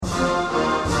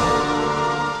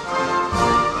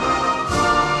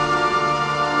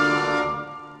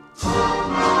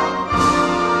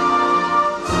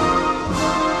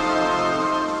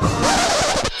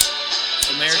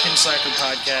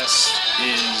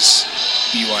is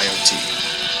BYOT.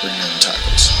 Bring your own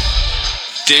tacos.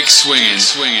 Dick swinging.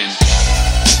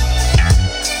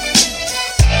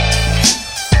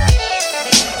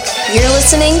 You're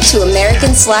listening to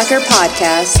American Slacker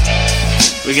Podcast.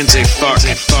 We can say fuck.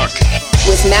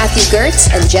 With Matthew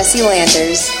Gertz and Jesse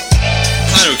Landers.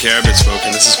 I don't care, I've been smoking,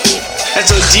 this is cool.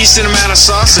 That's a decent amount of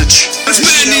sausage. This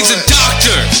man needs a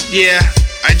doctor! Yeah,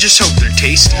 I just hope they're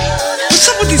tasty. What's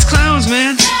up with these clowns,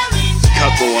 man?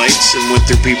 Cut the lights and went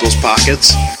through people's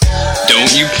pockets.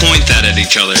 Don't you point that at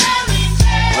each other.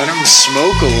 Let them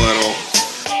smoke a little.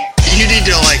 You need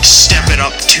to step it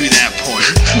up to that point.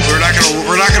 We're not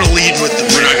gonna lead with the.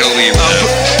 We're not gonna lead with that.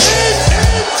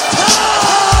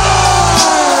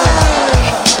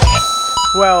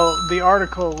 Well, the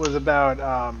article was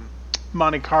about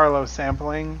Monte Carlo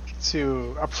sampling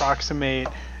to approximate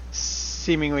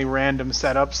seemingly random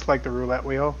setups like the roulette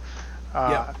wheel.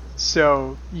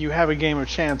 So you have a game of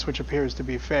chance, which appears to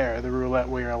be fair. The roulette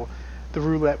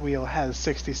wheel has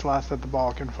 60 slots that the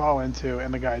ball can fall into,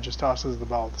 and the guy just tosses the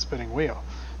ball at the spinning wheel.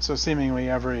 So seemingly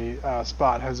every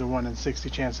spot has a 1 in 60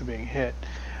 chance of being hit.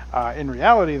 In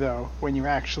reality, though, when you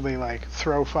actually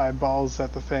throw 5 balls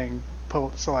at the thing,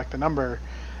 select a number,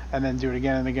 and then do it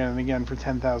again and again and again for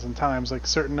 10,000 times,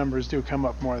 certain numbers do come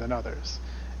up more than others.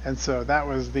 And so that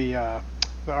was the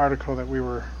article that we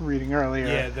were reading earlier.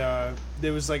 Yeah,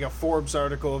 there was a Forbes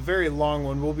article, a very long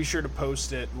one. We'll be sure to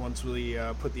post it once we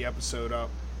put the episode up.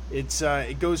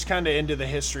 It goes kind of into the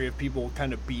history of people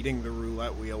kind of beating the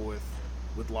roulette wheel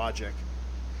with logic.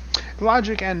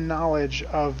 Logic and knowledge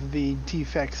of the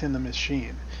defects in the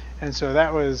machine. And so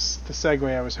that was the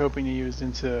segue I was hoping to use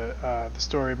into the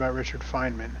story about Richard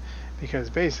Feynman,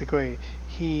 because basically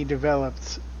he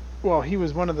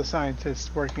was one of the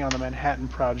scientists working on the Manhattan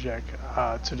Project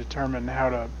to determine how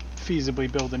to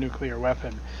feasibly build a nuclear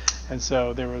weapon. And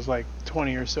so there was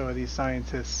 20 or so of these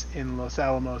scientists in Los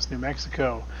Alamos, New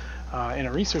Mexico, in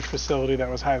a research facility that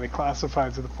was highly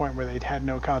classified to the point where they'd had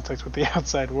no contact with the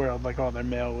outside world. All their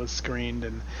mail was screened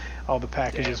and all the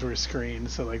packages were screened,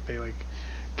 so they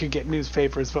could get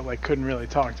newspapers but couldn't really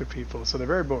talk to people, so they're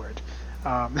very bored.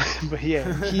 But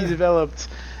yeah, he developed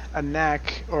a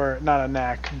knack, or not a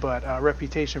knack, but a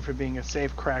reputation for being a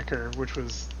safe cracker, which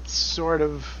was sort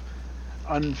of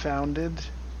unfounded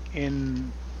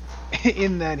in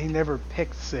that he never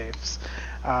picked safes.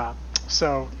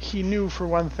 So he knew, for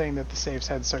one thing, that the safes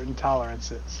had certain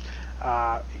tolerances.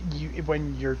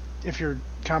 If your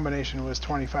combination was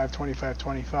 25, 25,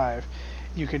 25,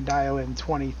 you could dial in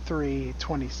 23,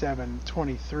 27,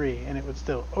 23, and it would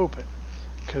still open,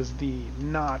 because the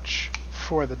notch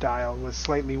for the dial was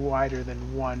slightly wider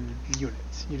than 1 unit.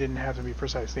 You didn't have to be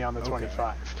precisely on the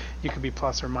 25. You could be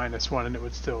plus or minus 1 and it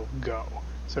would still go,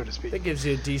 so to speak. That gives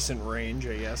you a decent range,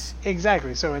 I guess.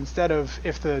 Exactly. So instead of,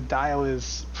 if the dial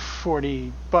is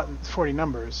 40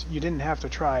 numbers, you didn't have to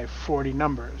try 40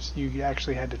 numbers. You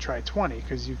actually had to try 20,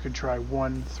 because you could try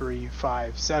 1, 3,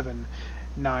 5, 7,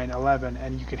 9, 11,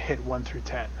 and you could hit 1 through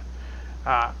 10.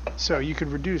 So you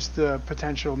could reduce the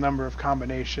potential number of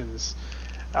combinations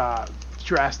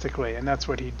drastically, and that's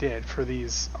what he did for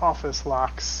these office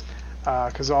locks,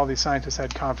 because all these scientists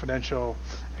had confidential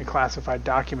and classified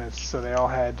documents, so they all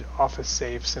had office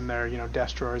safes in their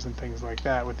desk drawers and things like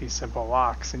that with these simple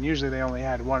locks, and usually they only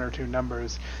had 1 or 2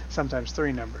 numbers, sometimes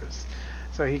 3 numbers.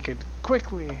 So he could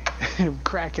quickly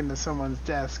crack into someone's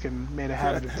desk, and made a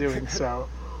habit of doing so.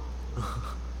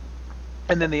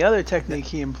 And then the other technique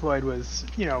he employed was,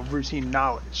 routine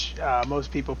knowledge.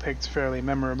 Most people picked fairly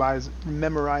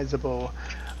memorizable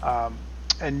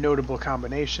and notable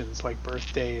combinations, like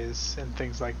birthdays and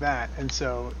things like that. And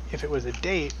so if it was a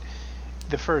date,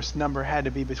 the first number had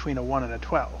to be between a 1 and a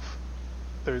 12.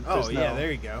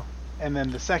 There you go. And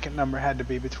then the second number had to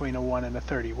be between a 1 and a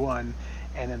 31.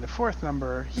 And then the fourth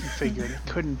number, he figured it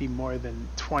couldn't be more than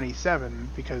 27,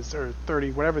 or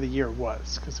 30, whatever the year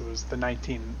was, because it was the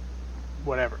 19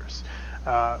 whatevers.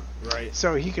 Right.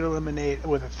 So he could eliminate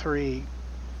with a 3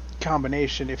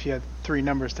 combination. If you had 3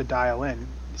 numbers to dial in,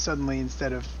 suddenly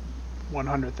instead of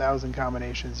 100,000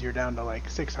 combinations, you're down to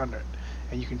 600,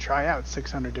 and you can try out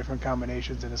 600 different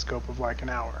combinations in a scope of an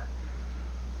hour.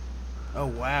 Oh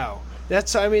wow,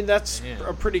 that's a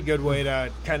pretty good way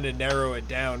to kind of narrow it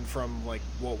down from what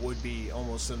would be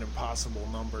almost an impossible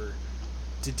number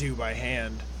to do by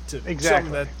hand to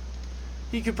something that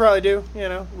he could probably do,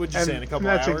 would you say, in a couple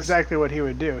hours? That's exactly what he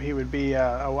would do. He would be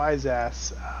a wise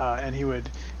ass, and he would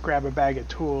grab a bag of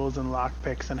tools and lock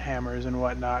picks and hammers and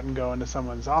whatnot and go into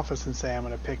someone's office and say, I'm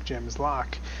going to pick Jim's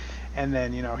lock. And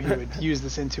then, he would use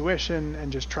this intuition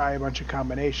and just try a bunch of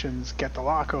combinations, get the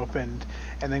lock opened,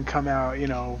 and then come out,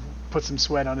 put some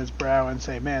sweat on his brow and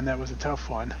say, "Man, that was a tough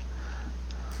one."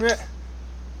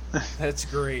 That's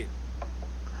great.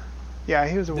 Yeah,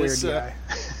 he was a weird guy.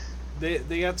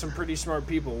 They got some pretty smart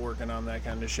people working on that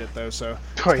kind of shit, though, so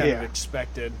it's Oh, kind yeah. of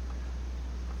expected.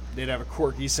 They'd have a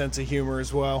quirky sense of humor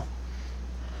as well.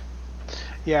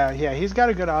 Yeah, he's got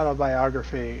a good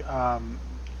autobiography.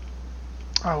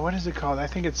 What is it called? I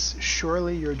think it's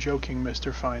Surely You're Joking,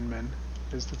 Mr. Feynman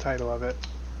is the title of it.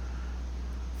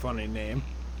 Funny name.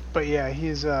 But yeah,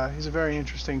 he's a very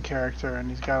interesting character, and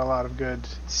he's got a lot of good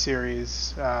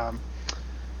series.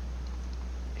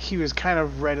 He was kind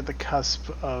of right at the cusp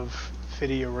of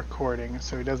video recording,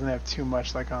 so he doesn't have too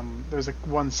much like on. There's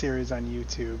one series on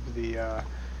YouTube.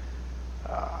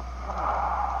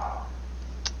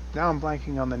 Now I'm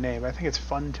blanking on the name. I think it's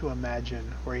Fun to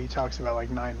Imagine, where he talks about like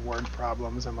 9 word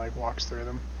problems and like walks through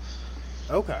them.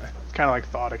 Okay. It's kind of like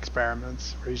thought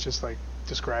experiments, where he's just like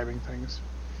describing things.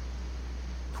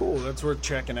 Cool, that's worth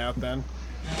checking out then.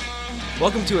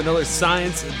 Welcome to another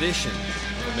science edition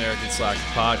of American Slacker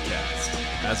Podcast.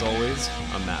 As always,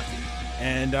 I'm Matthew.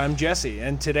 And I'm Jesse,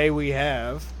 and today we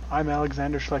have... I'm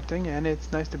Alexander Schlechting, and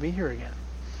it's nice to be here again.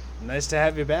 Nice to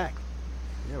have you back.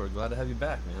 Yeah, we're glad to have you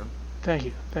back, man. Thank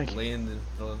you. Laying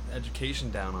the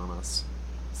education down on us.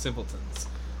 Simpletons.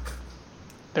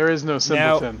 There is no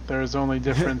simpleton. There is only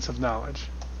difference of knowledge.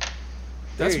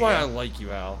 That's why I like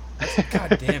you, Al.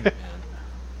 God damn it,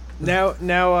 man.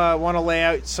 Now, want to lay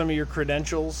out some of your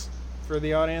credentials for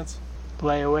the audience?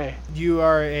 Lay away. You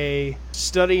are a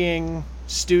studying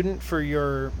student for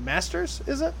your master's,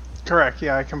 is it? Correct,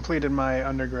 yeah. I completed my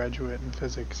undergraduate in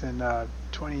physics in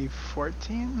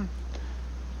 2014.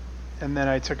 And then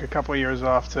I took a couple years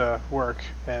off to work,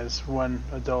 as one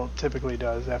adult typically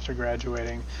does after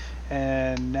graduating.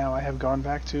 And now I have gone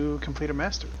back to complete a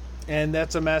master's. And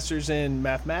that's a master's in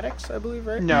mathematics, I believe,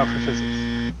 right? No, for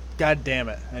physics. God damn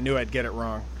it. I knew I'd get it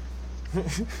wrong.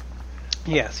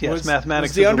 Yes,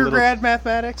 mathematics. Was the undergrad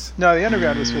mathematics? No, the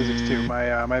undergrad was physics too.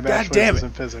 My bachelor's was in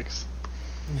physics.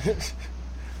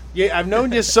 Yeah, I've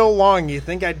known you so long, you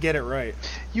think I'd get it right.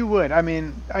 You would. I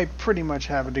mean, I pretty much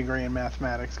have a degree in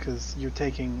mathematics because you're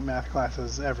taking math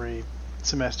classes every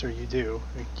semester you do.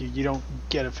 You don't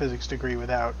get a physics degree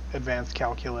without advanced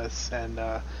calculus and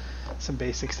some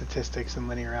basic statistics and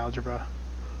linear algebra.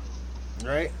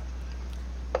 Right.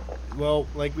 Well,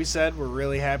 like we said, we're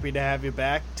really happy to have you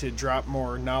back to drop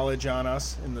more knowledge on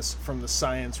us from the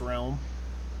science realm.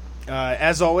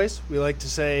 As always, we like to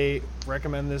say,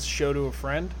 recommend this show to a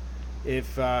friend.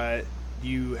 If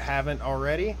you haven't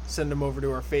already, send them over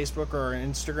to our Facebook or our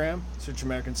Instagram. Search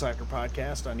American Slacker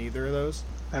Podcast on either of those.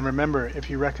 And remember, if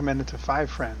you recommend it to 5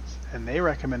 friends, and they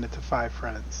recommend it to 5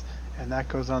 friends, and that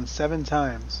goes on 7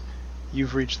 times,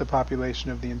 you've reached the population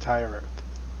of the entire Earth.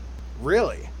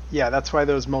 Really? Yeah, that's why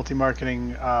those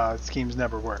multi-marketing schemes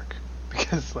never work.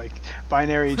 Because, like,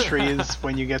 binary trees,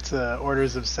 when you get to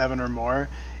orders of 7 or more,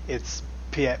 it's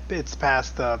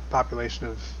past the population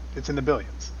of... It's in the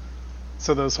billions.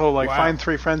 So those whole, like, find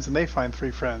 3 friends and they find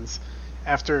 3 friends.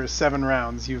 After 7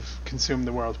 rounds, you've consumed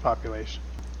the world's population.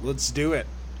 Let's do it.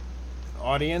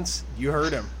 Audience, you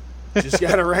heard him. Just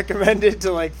got to recommend it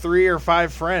to, like, 3 or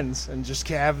 5 friends and just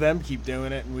have them keep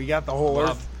doing it, and we got the whole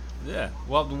Earth. Yeah,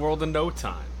 we'll have the world in no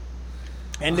time.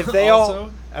 And if they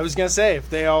all... I was going to say, if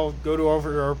they all go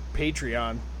over to our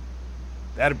Patreon...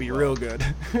 That'd be real good.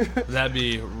 That'd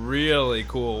be really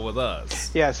cool with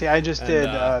us. Yeah, see, I just did...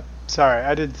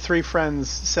 I did 3 friends,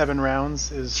 7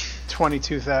 rounds is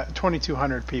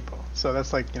 2,200 people. So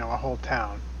that's like, a whole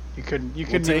town. You couldn't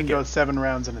even go 7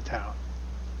 rounds in a town.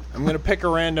 I'm going to pick a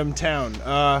random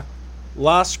town.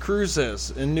 Las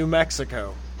Cruces in New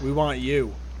Mexico. We want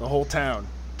you, the whole town,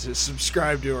 to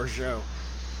subscribe to our show.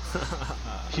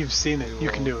 You've seen it. You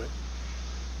can do it.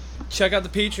 Check out the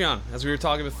Patreon, as we were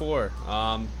talking before.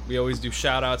 We always do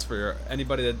shout-outs for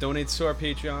anybody that donates to our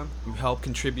Patreon. You help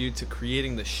contribute to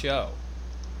creating the show.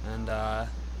 And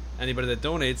anybody that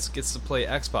donates gets to play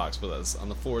Xbox with us on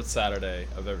the 4th Saturday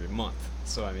of every month.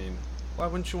 So, I mean, why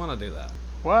wouldn't you want to do that?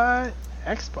 What?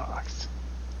 Xbox?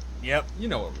 Yep. You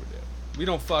know what we do. We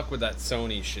don't fuck with that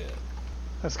Sony shit.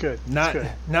 That's good. Not That's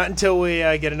good. Not until we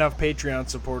get enough Patreon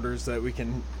supporters that we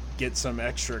can get some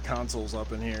extra consoles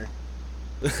up in here.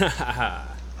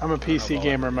 I'm a PC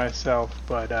gamer myself,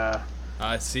 but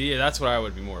I see. That's what I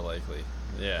would be more likely.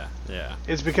 Yeah.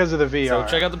 It's because of the VR. So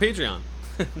check out the Patreon.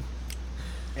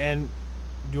 And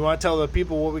do you want to tell the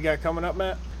people what we got coming up,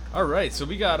 Matt? All right, so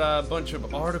we got a bunch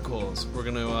of articles we're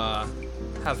going to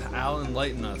have Al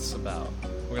enlighten us about.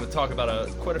 We're going to talk about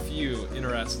quite a few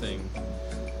interesting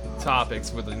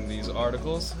topics within these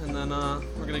articles, and then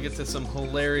we're gonna get to some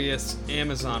hilarious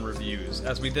Amazon reviews,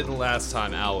 as we did the last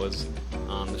time Al was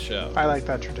on the show. I like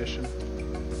that tradition.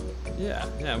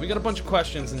 Yeah, we got a bunch of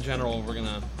questions in general. We're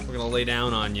gonna lay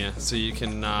down on you so you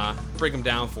can break them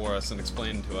down for us and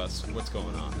explain to us what's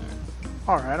going on there.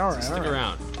 All right. Stick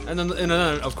around, and then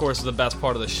of course the best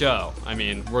part of the show. I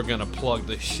mean, we're gonna plug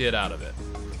the shit out of it.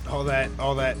 All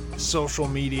that social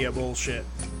media bullshit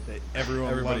that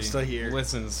everybody loves to hear.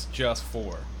 Listens just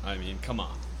for. I mean, come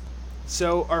on.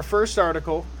 So our first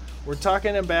article, we're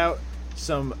talking about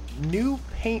some new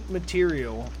paint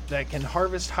material that can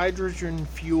harvest hydrogen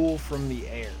fuel from the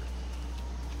air.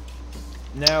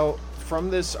 Now, from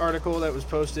this article that was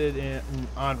posted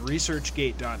on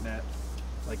researchgate.net,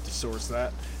 like to source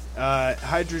that,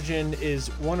 hydrogen is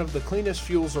one of the cleanest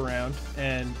fuels around,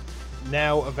 and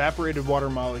now evaporated water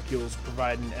molecules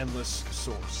provide an endless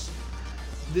source.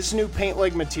 This new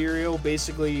paint-like material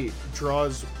basically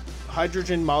draws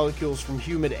hydrogen molecules from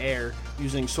humid air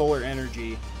using solar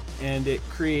energy, and it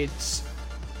creates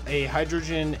a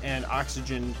hydrogen and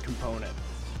oxygen component.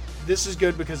 This is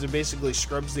good because it basically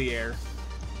scrubs the air,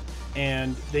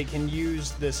 and they can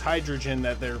use this hydrogen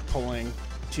that they're pulling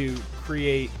to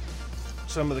create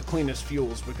some of the cleanest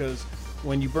fuels, because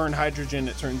when you burn hydrogen,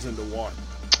 it turns into water.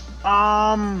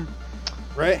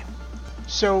 Right?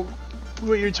 So,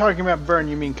 what you're talking about burn,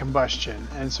 you mean combustion.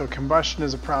 And so combustion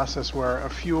is a process where a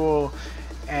fuel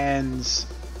and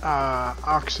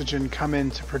oxygen come in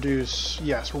to produce,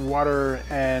 yes, water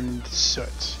and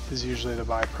soot is usually the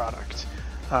byproduct.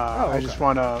 Okay. I just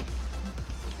want to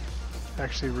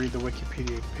actually read the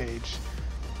Wikipedia page.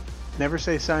 Never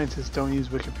say scientists don't use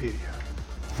Wikipedia.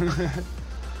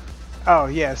 Oh,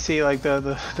 yeah, see, like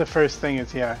the first thing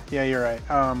is, yeah, you're right.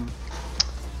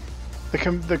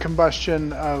 The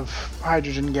combustion of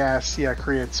hydrogen gas,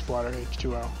 creates water,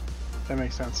 H2O. That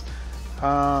makes sense.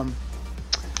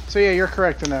 So yeah, you're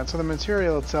correct in that. So the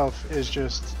material itself is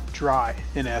just dry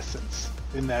in essence,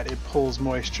 in that it pulls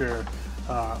moisture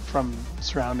from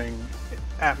surrounding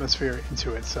atmosphere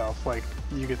into itself. Like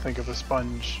you could think of a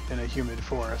sponge in a humid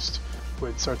forest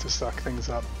would start to suck things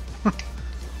up.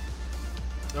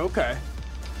 Okay.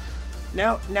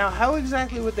 Now, how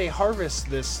exactly would they harvest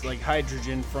this like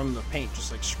hydrogen from the paint?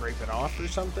 Just like scrape it off or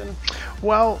something?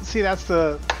 Well, see, that's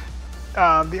the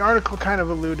article kind of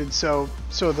alluded. So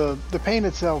the paint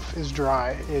itself is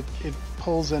dry. It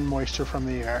pulls in moisture from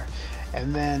the air,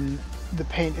 and then the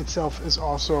paint itself is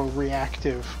also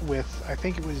reactive with, I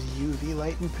think it was UV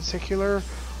light in particular,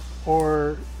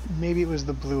 or maybe it was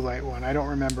the blue light one. I don't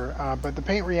remember. But the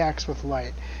paint reacts with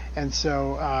light. And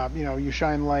so, you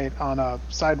shine light on a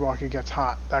sidewalk, it gets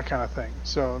hot, that kind of thing.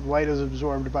 So light is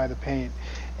absorbed by the paint,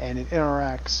 and it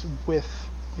interacts with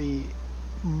the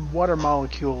water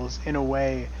molecules in a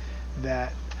way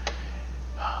that...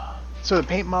 So the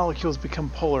paint molecules become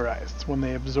polarized when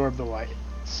they absorb the light.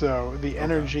 So the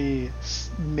energy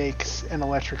makes an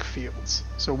electric field.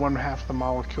 So one half of the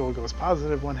molecule goes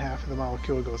positive, one half of the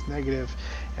molecule goes negative,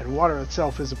 and water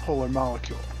itself is a polar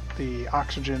molecule. The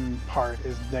oxygen part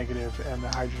is negative and the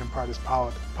hydrogen part is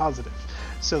positive.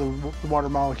 So the water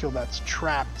molecule that's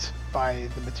trapped by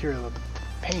the material of the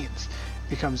paint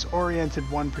becomes oriented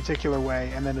one particular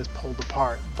way and then is pulled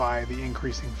apart by the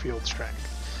increasing field strength.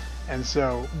 And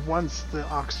so once the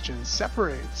oxygen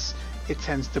separates, it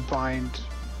tends to bind...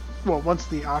 Well, once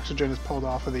the oxygen is pulled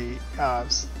off of the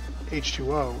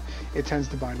H2O, it tends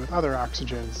to bind with other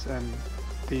oxygens, and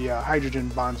the hydrogen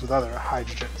bonds with other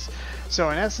hydrogens.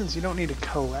 So in essence, you don't need to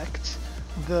collect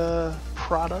the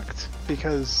product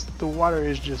because the water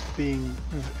is just being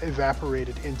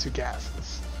evaporated into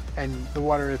gases, and the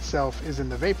water itself is in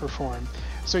the vapor form,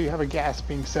 so you have a gas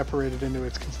being separated into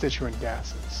its constituent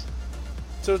gases.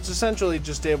 So it's essentially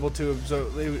just able to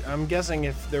absorb... I'm guessing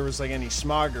if there was like any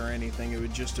smog or anything, it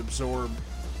would just absorb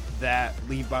that,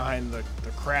 leave behind the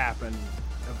crap, and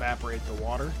evaporate the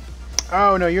water?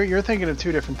 Oh, no, you're thinking of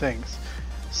two different things.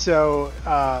 So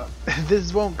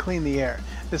this won't clean the air.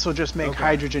 This will just make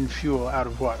hydrogen fuel out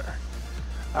of water.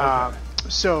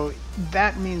 So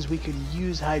that means we could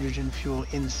use hydrogen fuel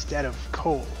instead of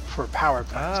coal for power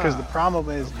plants. Because the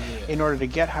problem is, in order to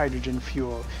get hydrogen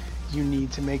fuel, you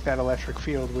need to make that electric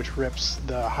field which rips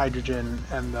the hydrogen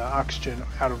and the oxygen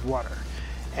out of water.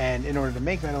 And in order to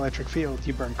make that electric field,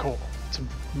 you burn coal to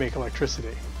make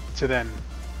electricity to then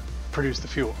produce the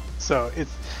fuel. So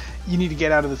you need to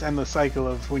get out of this endless cycle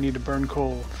of we need to burn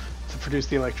coal to produce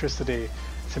the electricity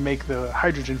to make the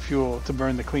hydrogen fuel to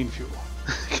burn the clean fuel.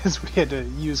 Because we had to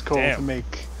use coal to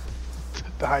make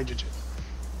the hydrogen.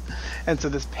 And so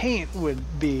this paint would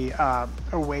be a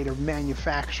way to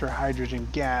manufacture hydrogen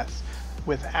gas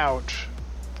without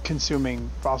consuming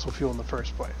fossil fuel in the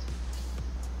first place.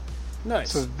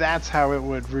 Nice. So that's how it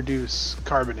would reduce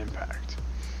carbon impact.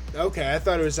 Okay, I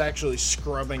thought it was actually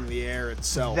scrubbing the air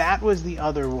itself. That was the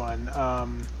other one.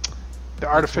 The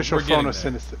artificial we're getting there.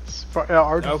 photosynthesis.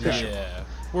 Artificial. Okay. Yeah,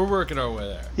 we're working our way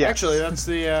there. Yes. Actually, that's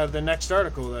the next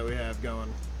article that we have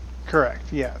going.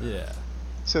 Correct. Yeah. Yeah.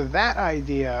 So that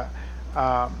idea,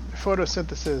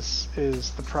 photosynthesis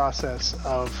is the process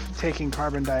of taking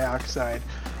carbon dioxide,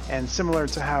 and similar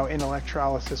to how in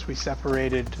electrolysis we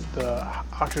separated the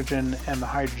oxygen and the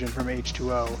hydrogen from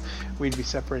H2O, we'd be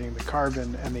separating the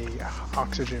carbon and the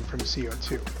oxygen from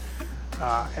CO2.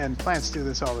 And plants do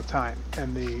this all the time.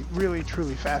 And the really,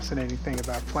 truly fascinating thing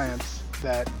about plants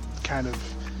that kind of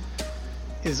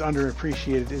is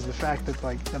underappreciated is the fact that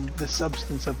like the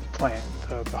substance of the plant,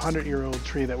 the 100-year-old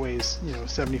tree that weighs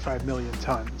 75 million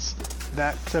tons,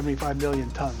 that 75 million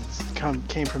tons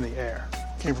came from the air,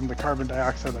 came from the carbon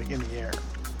dioxide like in the air.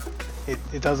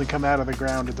 It doesn't come out of the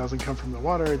ground, it doesn't come from the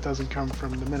water, it doesn't come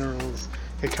from the minerals,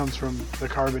 it comes from the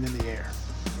carbon in the air.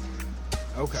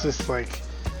 Okay. It's just like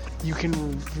you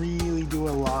can really do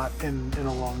a lot in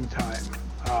a long time.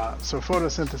 So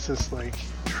photosynthesis like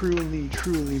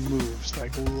truly moves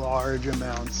like large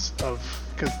amounts of,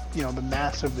 because the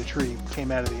mass of the tree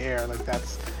came out of the air, like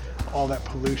that's all that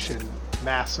pollution,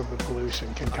 mass of the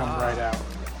pollution can come right out.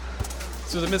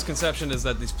 So the misconception is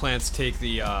that these plants take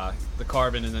the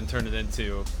carbon and then turn it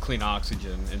into clean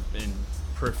oxygen and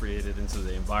perforate it into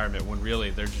the environment, when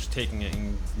really they're just taking it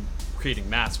and creating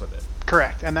mass with it.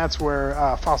 Correct, and that's where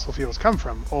fossil fuels come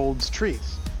from, old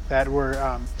trees that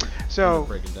were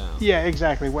Break it down. Yeah,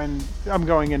 exactly. When I'm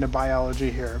going into biology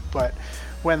here, but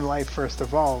when life first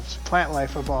evolved, plant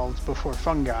life evolved before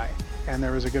fungi, and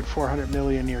there was a good 400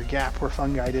 million year gap where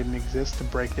fungi didn't exist to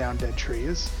break down dead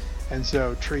trees, and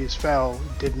so trees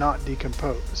did not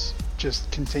decompose,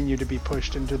 just continued to be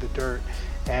pushed into the dirt,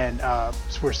 and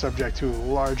were subject to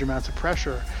large amounts of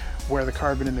pressure, where the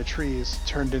carbon in the trees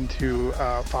turned into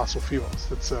fossil fuels.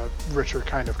 It's a richer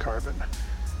kind of carbon.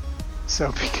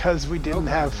 So because we didn't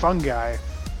have fungi,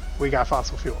 we got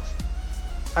fossil fuels.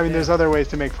 I mean, there's other ways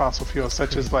to make fossil fuels,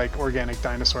 such as like organic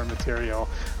dinosaur material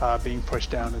being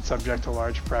pushed down and subject to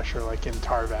large pressure, like in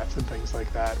tar vats and things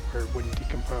like that, where it wouldn't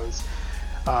decompose.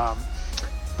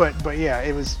 But yeah,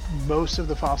 it was most of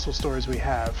the fossil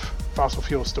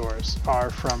fuel stores are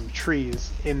from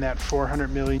trees in that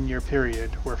 400 million year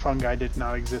period where fungi did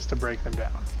not exist to break them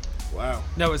down. Wow.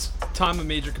 Now, is time a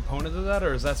major component of that,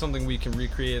 or is that something we can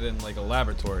recreate in like a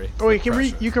laboratory? Oh, you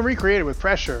can recreate it with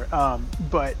pressure,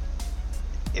 but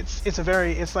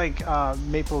it's like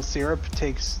maple syrup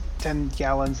takes 10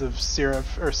 gallons of syrup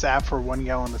or sap for 1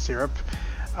 gallon of syrup.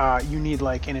 You need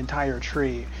like an entire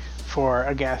tree for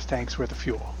a gas tank's worth of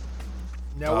fuel.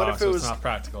 Now, what if it was it's not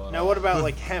practical at Now, all. what about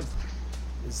like hemp?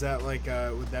 Is that like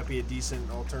would that be a decent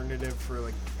alternative for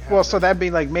like? Well, so that'd be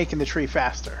like making the tree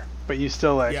faster, but you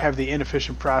still have the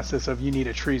inefficient process of you need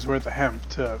a tree's worth of hemp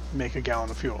to make a gallon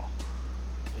of fuel.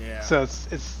 Yeah. So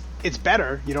it's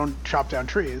better. You don't chop down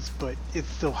trees, but it's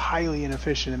still highly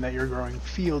inefficient in that you're growing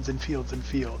fields and fields and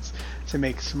fields to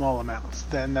make small amounts.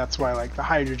 Then that's why like the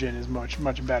hydrogen is much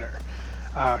better,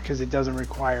 because it doesn't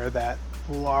require that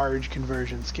large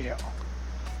conversion scale.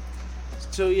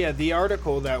 So yeah, the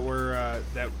article that we're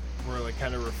like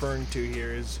kind of referring to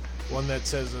here is one that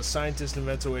says a scientist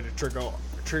invents a way to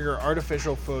trigger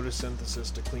artificial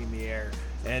photosynthesis to clean the air,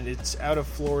 and it's out of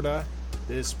Florida.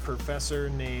 This professor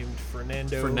named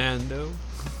Fernando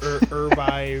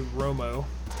Urbi Romo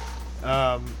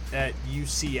at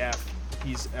UCF.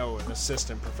 He's an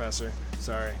assistant professor.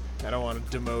 Sorry, I don't want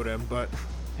to demote him, but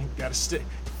got to stay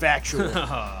factual.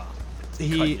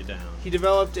 He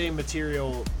developed a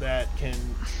material that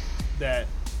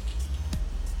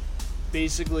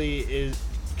basically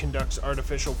conducts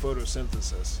artificial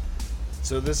photosynthesis.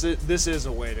 So this is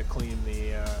a way to clean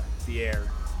the air.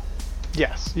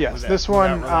 Yes. Without This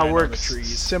one relying on works the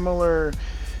trees. similar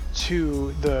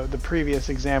to the previous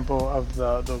example of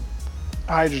the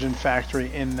hydrogen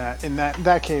factory. In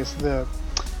that case,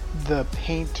 the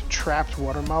paint trapped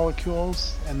water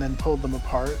molecules and then pulled them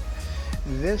apart.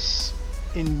 This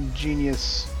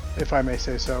ingenious, if I may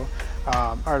say so,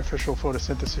 artificial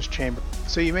photosynthesis chamber.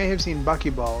 So you may have seen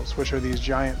buckyballs, which are these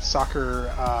giant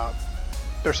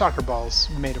they're soccer balls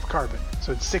made of carbon.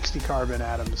 So it's 60 carbon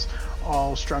atoms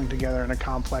all strung together in a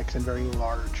complex and very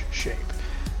large shape.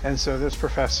 And so this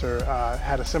professor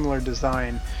had a similar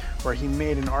design where he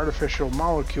made an artificial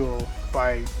molecule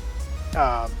by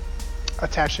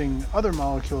attaching other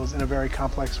molecules in a very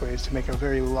complex ways to make a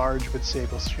very large but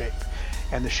stable shape.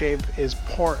 And the shape is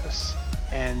porous,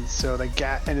 and so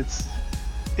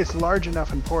it's large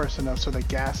enough and porous enough so that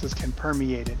gases can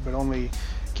permeate it, but only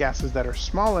gases that are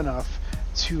small enough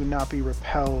to not be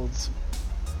repelled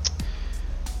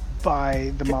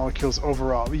by the molecules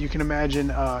overall. You can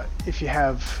imagine if you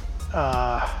have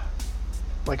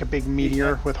like a big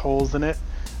meteor with holes in it.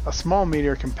 A small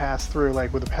meteor can pass through,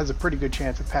 has a pretty good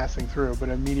chance of passing through, but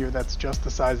a meteor that's just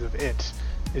the size of it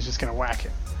is just going to whack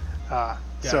it.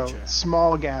 So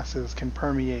small gases can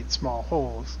permeate small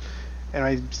holes, and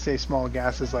I say small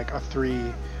gases like a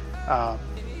 3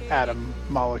 atom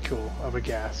molecule of a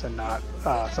gas, and not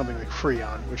something like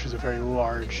Freon, which is a very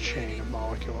large chain of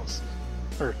molecules.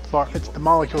 The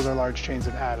molecules are large chains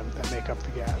of atoms that make up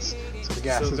the gas. So the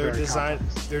gas is very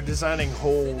complex. They're designing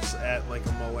holes at like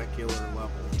a molecular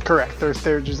level. Correct.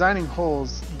 They're designing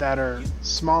holes that are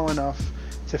small enough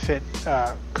to fit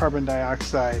carbon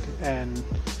dioxide and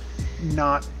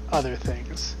not other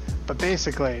things. But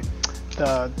basically,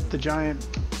 the giant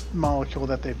molecule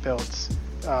that they built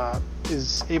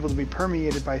is able to be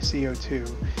permeated by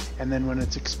CO2, and then when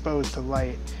it's exposed to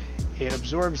light, it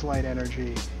absorbs light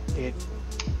energy. It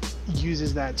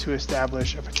uses that to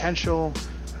establish an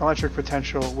electric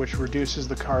potential, which reduces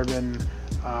the carbon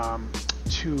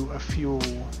to a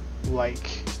fuel-like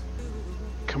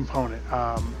component.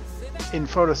 In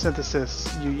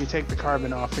photosynthesis, you take the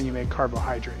carbon off and you make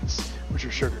carbohydrates, which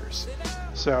are sugars.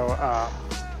 So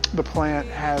the plant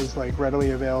has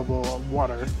readily available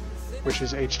water, which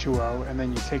is H2O, and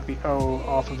then you take the O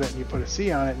off of it and you put a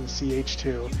C on it and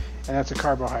CH2, and that's a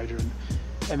carbohydrate.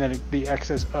 And then the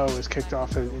excess O is kicked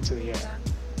off into the air.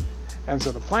 And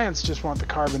so the plants just want the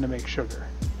carbon to make sugar,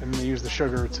 and they use the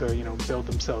sugar to build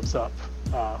themselves up,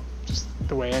 just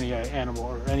the way any animal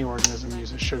or any organism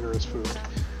uses sugar as food.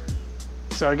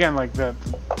 So again, the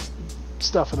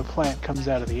stuff of the plant comes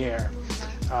out of the air.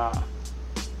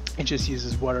 It just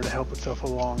uses water to help itself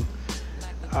along.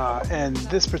 And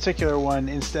this particular one,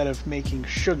 instead of making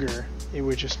sugar, it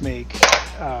would just make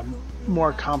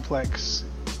more complex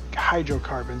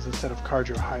hydrocarbons instead of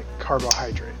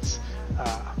carbohydrates.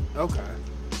 Okay.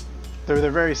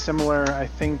 They're very similar. I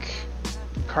think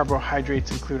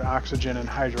carbohydrates include oxygen, and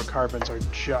hydrocarbons are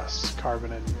just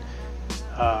carbon and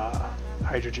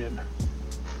hydrogen.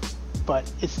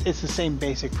 But it's the same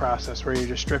basic process where you're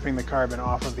just stripping the carbon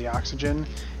off of the oxygen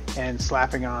and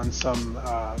slapping on some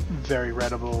very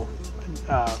readable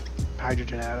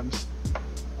hydrogen atoms.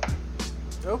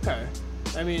 Okay.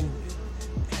 I mean,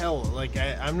 hell,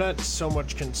 I'm not so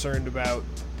much concerned about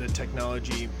the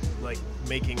technology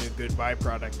making a good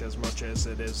byproduct as much as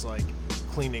it is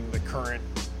cleaning the current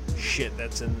shit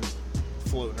that's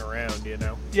floating around,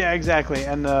 Yeah, exactly.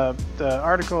 And the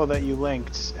article that you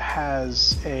linked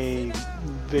has a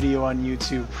video on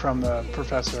YouTube from the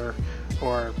professor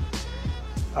or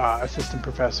assistant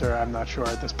professor, I'm not sure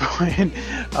at this point,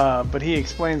 but he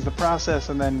explains the process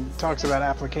and then talks about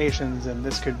applications, and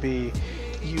this could be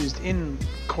used in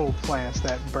coal plants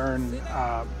that burn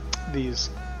these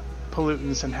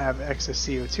pollutants and have excess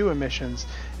CO2 emissions,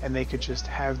 and they could just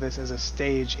have this as a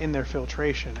stage in their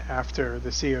filtration after the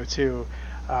CO2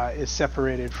 is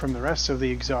separated from the rest of the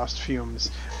exhaust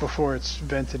fumes before it's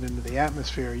vented into the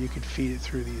atmosphere. You could feed it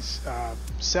through these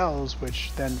cells,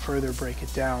 which then further break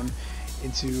it down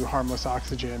into harmless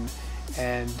oxygen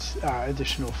and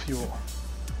additional fuel.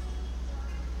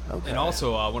 Okay. And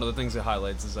also, one of the things it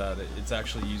highlights is that it's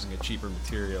actually using a cheaper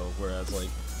material, whereas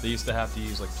they used to have to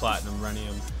use platinum,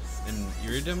 rhenium, and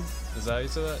iridium. Is that how you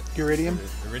say that? Iridium?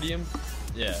 Iridium?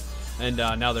 Yeah. And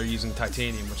now they're using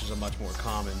titanium, which is a much more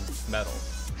common metal.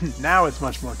 Now it's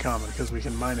much more common because we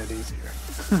can mine it easier.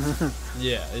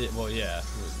 Yeah. Yeah.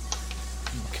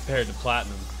 Compared to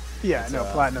platinum. Yeah,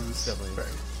 platinum's definitely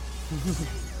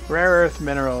Rare earth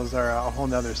minerals are a whole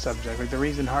nother subject. The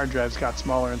reason hard drives got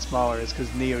smaller and smaller is because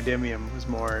neodymium was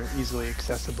more easily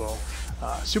accessible.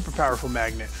 Super powerful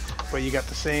magnet, but you got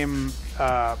the same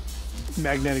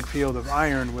magnetic field of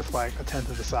iron with 1/10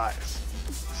 of the size.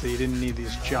 So you didn't need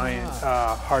these giant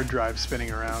hard drives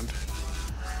spinning around.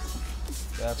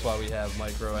 That's why we have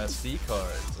micro SD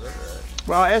cards. All right.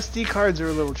 Well, SD cards are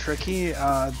a little tricky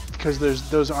because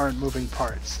those aren't moving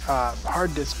parts.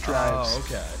 Hard disk drives,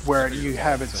 where you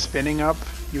have it spinning up,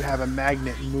 you have a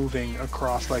magnet moving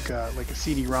across like a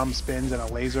CD-ROM spins and a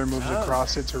laser moves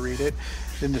across it to read it.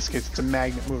 In this case, it's a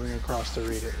magnet moving across to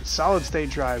read it.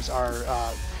 Solid-state drives are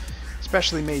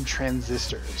specially made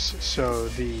transistors, so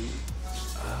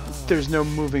there's no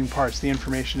moving parts. The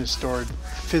information is stored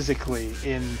physically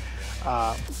in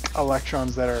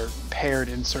electrons that are paired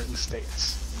in certain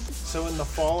states. So in the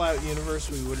Fallout universe,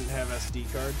 we wouldn't have SD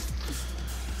cards?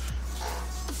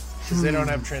 Because they don't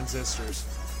have transistors.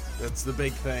 That's the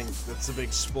big thing. That's the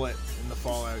big split in the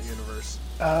Fallout universe.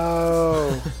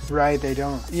 Oh, right, they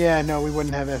don't. Yeah, no, we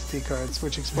wouldn't have SD cards,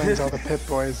 which explains all the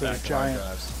Pip-Boys that are giant.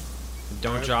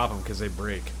 Don't drop them because they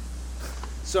break.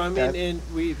 So, I mean,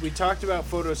 we talked about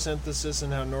photosynthesis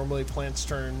and how normally plants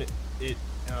turn it,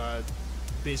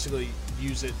 basically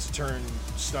use it to turn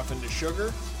stuff into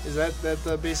sugar. Is that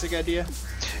the basic idea?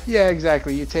 Yeah,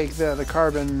 exactly. You take the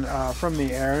carbon from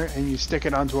the air and you stick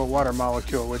it onto a water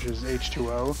molecule, which is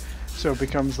H2O. So it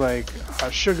becomes like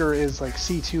sugar is like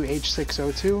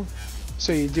C2H6O2.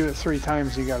 So you do it 3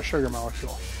 times, you got a sugar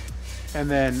molecule. And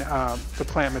then the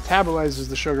plant metabolizes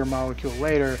the sugar molecule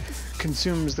later,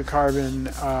 consumes the carbon,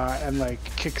 and like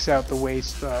kicks out the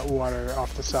waste water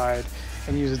off the side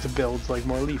and uses it to build like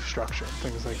more leaf structure,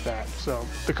 things like that. So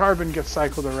the carbon gets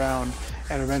cycled around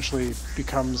and eventually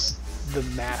becomes the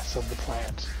mass of the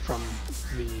plant from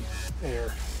the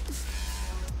air.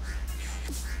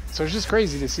 So it's just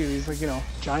crazy to see these, like, you know,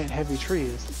 giant heavy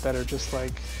trees that are just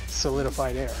like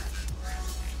solidified air.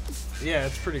 Yeah,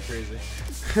 it's pretty crazy.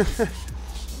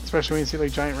 Especially when you see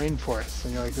like giant rainforests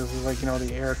and you're like, this is like, you know,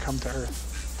 the air come to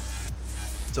Earth.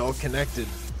 It's all connected.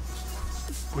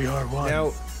 We are one.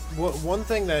 Now, one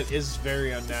thing that is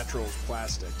very unnatural is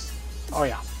plastics. Oh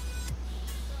yeah.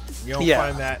 You don't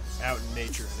find that out in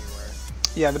nature anywhere.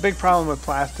 Yeah, the big problem with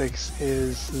plastics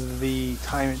is the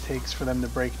time it takes for them to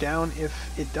break down,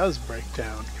 if it does break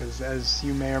down. Because as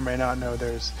you may or may not know,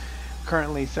 there's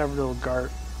currently several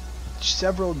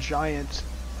giant,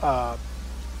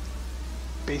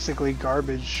 basically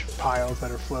garbage piles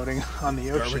that are floating on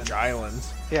the ocean. Garbage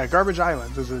islands. Yeah, garbage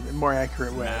islands is a more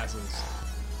accurate way. Masses.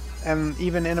 And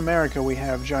even in America, we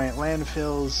have giant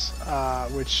landfills,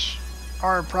 which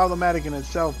are problematic in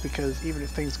itself because even if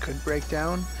things could break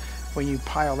down, when you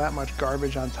pile that much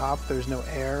garbage on top, there's no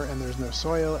air and there's no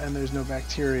soil and there's no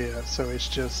bacteria, so it's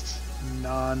just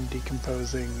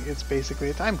non-decomposing. It's basically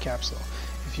a time capsule.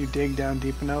 If you dig down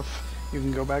deep enough, you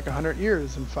can go back 100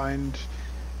 years and find,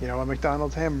 you know, a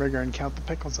McDonald's hamburger and count the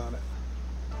pickles on it.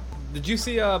 Did you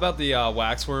see about the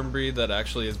waxworm breed that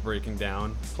actually is breaking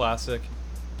down plastic?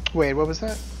 Wait, what was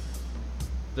that?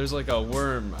 There's like a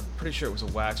worm, I'm pretty sure it was a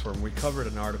waxworm. We covered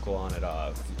an article on it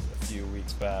a few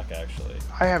weeks back, actually.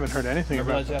 I haven't heard anything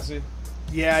Remember about that, Jesse?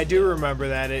 Yeah, I do remember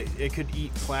that. It could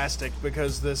eat plastic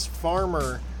because this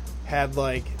farmer had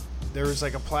there was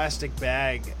like a plastic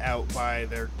bag out by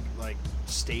their like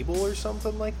stable or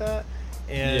something like that.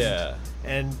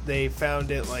 And they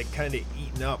found it like kind of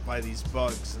eaten up by these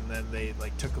bugs, and then they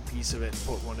like took a piece of it and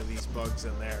put one of these bugs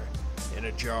in there in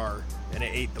a jar, and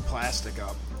it ate the plastic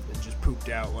up and just pooped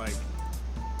out like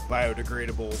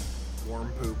biodegradable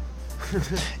worm poop.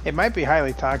 It might be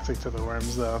highly toxic to the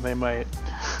worms, though. They might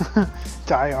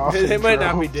die off. They might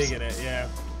not be digging it. Yeah.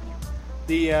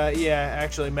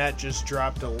 Actually, Matt just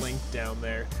dropped a link down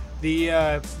there.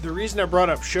 The reason I brought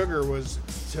up sugar was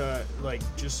to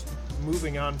just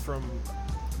moving on from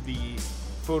the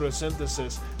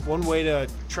photosynthesis. One way to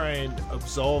try and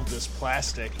absolve this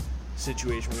plastic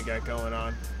situation we got going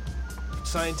on,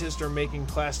 scientists are making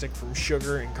plastic from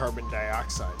sugar and carbon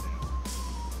dioxide.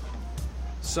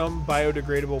 Some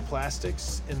biodegradable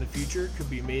plastics in the future could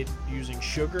be made using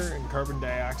sugar and carbon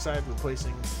dioxide,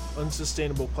 replacing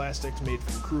unsustainable plastics made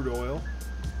from crude oil.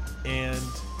 And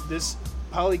this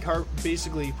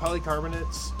basically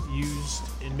polycarbonates used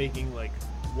in making like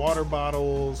water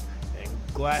bottles and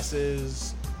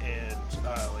glasses and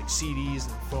like CDs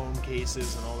and phone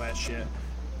cases and all that shit,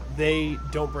 they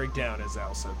don't break down, as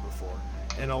Al said before.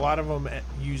 And a lot of them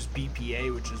use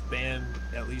BPA, which is banned,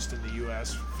 at least in the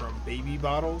U.S., from baby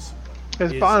bottles.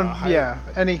 It's banned, yeah,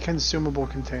 any consumable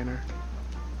container.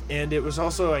 And it was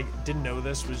also, I didn't know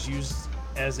this, was used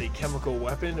as a chemical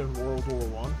weapon in World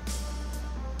War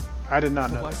I. I did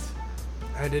not know that.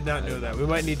 I did not know that. We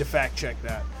might need to fact check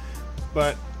that.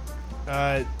 But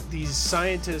these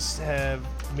scientists have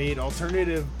made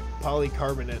alternative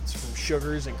polycarbonates from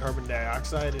sugars and carbon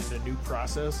dioxide in a new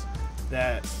process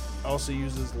that also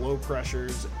uses low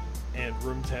pressures and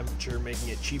room temperature, making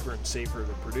it cheaper and safer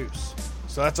to produce.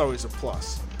 So that's always a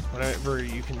plus. Whenever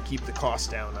you can keep the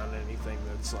cost down on anything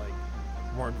that's like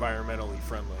more environmentally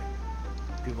friendly,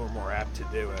 people are more apt to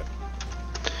do it.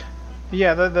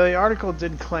 Yeah, the article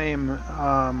did claim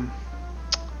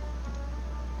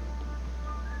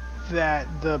that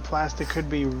the plastic could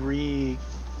be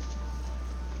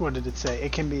what did it say?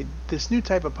 It can be, this new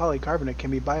type of polycarbonate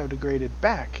can be biodegraded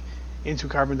back into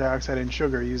carbon dioxide and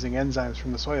sugar using enzymes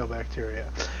from the soil bacteria.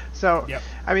 So, yep.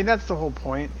 I mean, that's the whole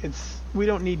point. We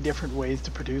don't need different ways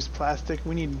to produce plastic.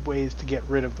 We need ways to get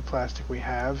rid of the plastic we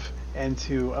have and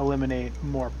to eliminate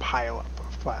more pileup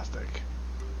of plastic.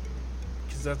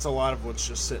 Because Because that's a lot of what's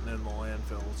just sitting in the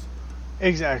landfills,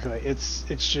 Exactly. It's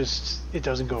just it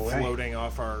doesn't go away. floating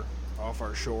off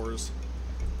our shores.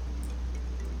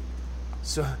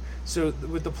 So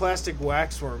with the plastic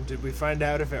waxworm, did we find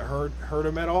out if it hurt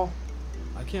him at all?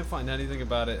 I can't find anything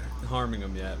about it harming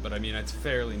them yet, but I mean, it's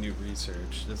fairly new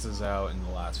research. This is out in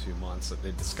the last few months that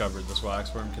they've discovered this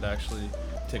waxworm could actually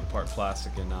take apart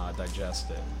plastic and digest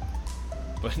it.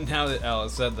 But now that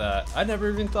Alice said that, I never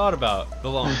even thought about the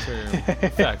long-term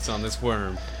effects on this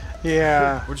worm.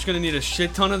 Yeah. We're just going to need a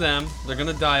shit ton of them. They're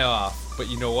going to die off. But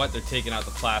you know what? They're taking out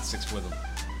the plastics with them.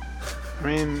 I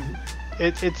mean,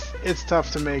 it's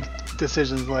tough to make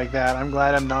decisions like that. I'm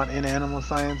glad I'm not in animal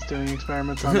science doing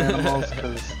experiments on animals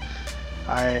because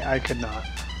I could not.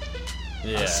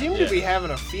 Yeah, I seem to be having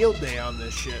a field day on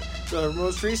this shit. The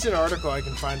most recent article I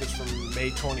can find is from May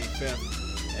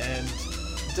 25th, and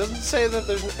it doesn't say that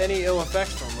there's any ill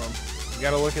effects from them. You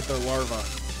gotta look at the larva and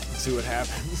see what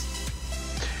happens.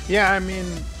 Yeah, I mean,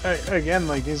 again,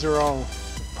 like, these are all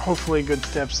hopefully good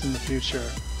steps in the future.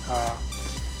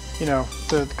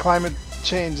 The climate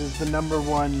change is the number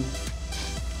one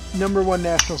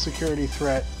national security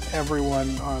threat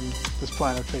everyone on this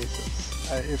planet faces.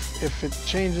 If it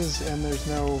changes and there's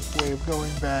no way of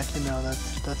going back,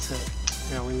 that's it.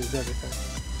 We lose everything.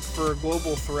 For a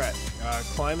global threat,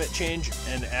 climate change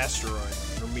and asteroid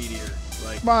or meteor,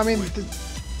 Well, I mean,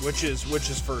 which is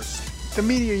first? The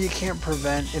meteor you can't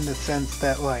prevent in the sense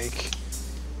that, like,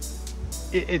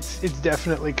 it's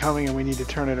definitely coming and we need to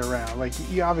turn it around. Like,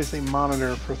 you obviously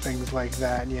monitor for things like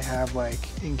that, and you have, like,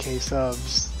 in case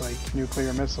ofs, like,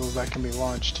 nuclear missiles that can be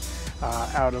launched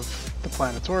out of the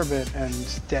planet's orbit and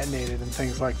detonated and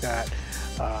things like that.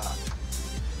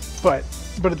 But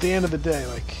at the end of the day,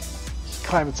 like,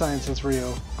 climate science is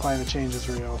real, climate change is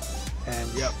real, and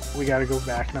we got to go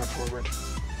back, not forward.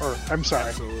 Or, I'm sorry,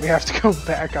 Absolutely. We have to go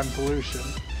back on pollution.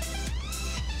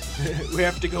 We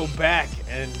have to go back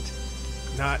and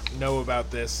not know about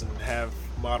this and have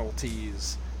Model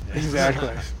Ts.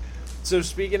 Exactly. So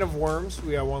speaking of worms,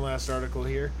 we got one last article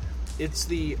here. It's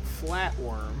the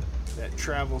flatworm that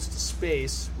travels to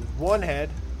space with one head,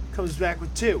 comes back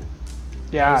with two.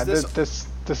 Yeah, Is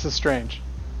this is strange.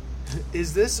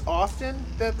 Is this often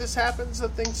that this happens,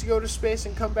 that things go to space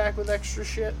and come back with extra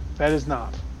shit? That is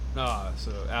not.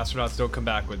 So astronauts don't come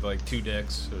back with, like, 2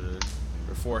 dicks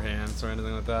or 4 hands or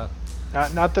anything like that?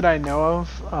 Not that I know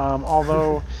of,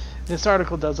 although this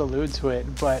article does allude to it,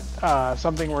 but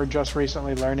something we're just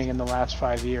recently learning in the last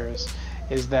 5 years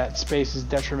is that space is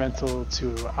detrimental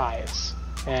to eyes.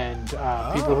 And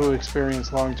people who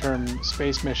experience long-term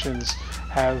space missions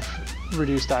have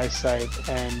reduced eyesight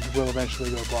and will eventually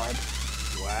go blind.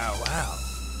 Wow.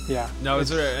 Yeah. Now, is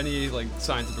there any, like,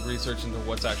 scientific research into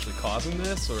what's actually causing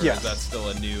this, or Yes. is that still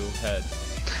a new head?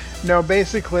 No,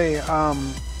 basically,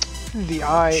 the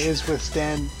eye is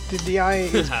the eye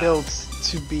is built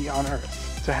to be on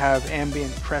Earth, to have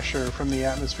ambient pressure from the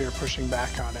atmosphere pushing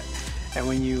back on it. And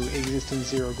when you exist in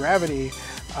zero gravity,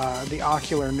 the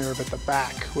ocular nerve at the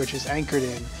back, which is anchored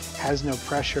in, has no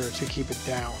pressure to keep it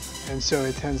down. And so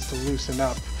it tends to loosen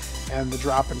up. And the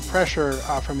drop in pressure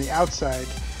from the outside,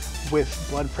 with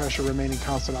blood pressure remaining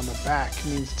constant on the back,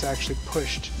 means it's actually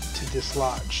pushed to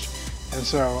dislodged. And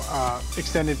so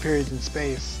extended periods in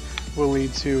space will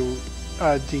lead to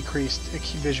decreased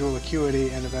visual acuity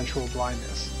and eventual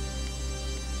blindness.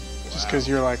 Just because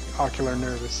your, like, ocular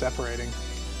nerve is separating.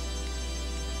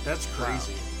 That's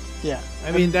crazy. Yeah.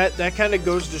 I mean, that kind of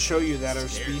goes to show you that our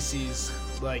species,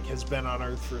 like, has been on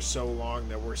Earth for so long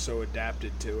that we're so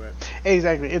adapted to it.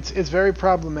 Exactly. It's very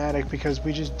problematic because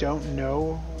we just don't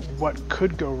know what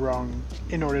could go wrong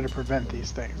in order to prevent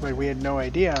these things. Like, we had no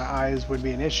idea eyes would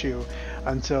be an issue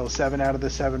until 7 out of the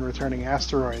 7 returning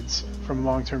asteroids from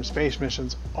long-term space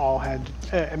missions all had...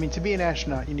 to be an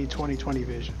astronaut, you need 20/20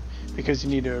 vision because you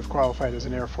need to have qualified as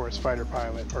an Air Force fighter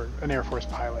pilot or an Air Force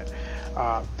pilot.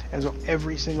 And so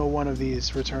every single one of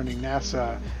these returning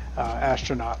NASA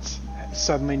astronauts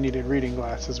suddenly needed reading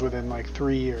glasses within, like,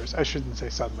 3 years. I shouldn't say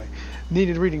suddenly.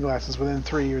 Needed reading glasses within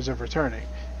 3 years of returning.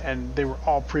 And they were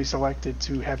all pre-selected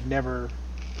to have never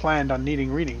planned on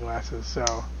needing reading glasses.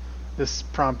 So this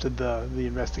prompted the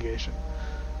investigation.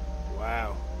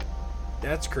 Wow.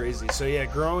 That's crazy. So yeah,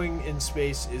 growing in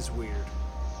space is weird.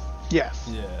 Yes.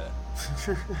 Yeah.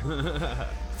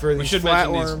 For We these should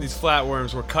mention flatworms, these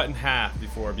flatworms were cut in half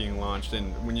before being launched,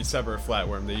 and when you sever a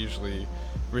flatworm, they usually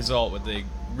result with the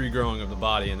regrowing of the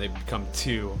body, and they become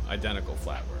 2 identical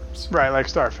flatworms. Right, like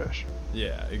starfish.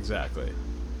 Yeah, exactly.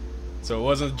 So it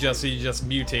wasn't just he just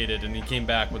mutated and he came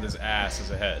back with his ass as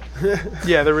a head.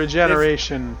 Yeah, the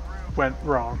regeneration went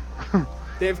wrong.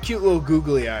 they have cute little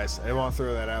googly eyes. I want to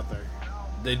throw that out there.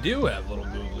 They do have little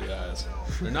googly eyes.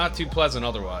 They're not too pleasant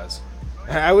otherwise.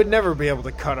 I would never be able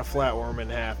to cut a flatworm in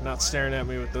half. Not staring at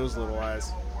me with those little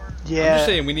eyes. Yeah. I'm just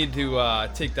saying we need to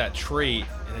take that trait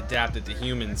and adapt it to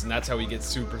humans, and that's how we get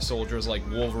super soldiers like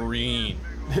Wolverine.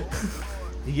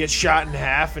 You get shot in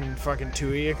half and fucking two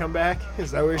of you come back?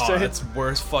 Is that what you're saying? That's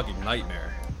worst fucking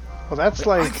nightmare. Well, that's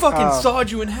like I fucking sawed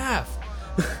you in half.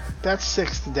 That's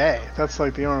Sixth Day. That's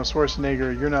like the Arnold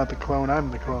Schwarzenegger. You're not the clone.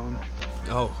 I'm the clone.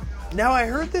 Oh. Now I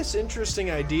heard this interesting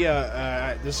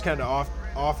idea. This is kind of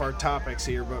off our topics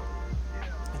here, but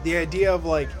the idea of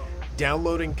like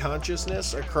downloading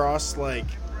consciousness across like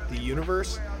the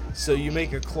universe. So you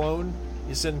make a clone,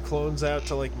 you send clones out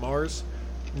to like Mars,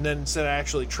 and then instead of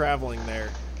actually traveling there,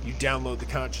 you download the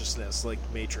consciousness like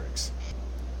Matrix.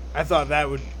 I thought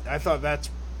that's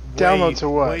download to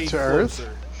what? way To Earth?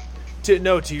 closer.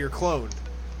 To your clone.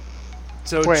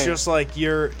 So Wait. it's just like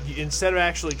instead of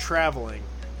actually traveling,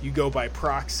 you go by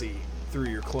proxy through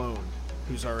your clone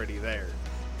who's already there.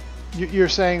 You're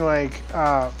saying like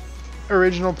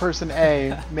original person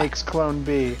A makes clone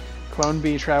B. Clone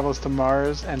B travels to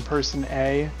Mars, and person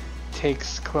A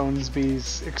takes clone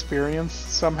B's experience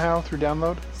somehow through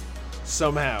download?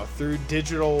 Somehow, through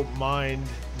digital mind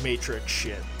matrix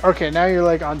shit. Okay, now you're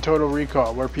like on Total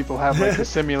Recall, where people have like the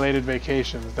simulated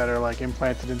vacations that are like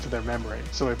implanted into their memory.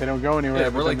 So like they don't go anywhere. Yeah,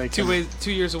 but we're then like they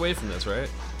 2 years away from this, right?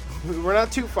 We're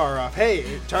not too far off.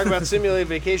 Hey, talking about simulated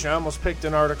vacation, I almost picked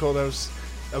an article that was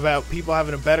about people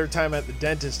having a better time at the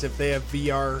dentist if they have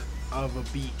VR of a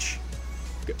beach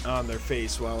on their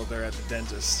face while they're at the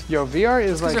dentist. Yo, VR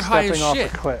is like they're high as stepping off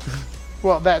shit. a cliff.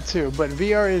 Well, that too, but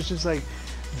VR is just like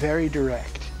very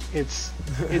direct. It's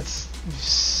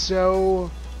so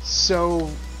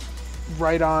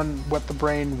right on what the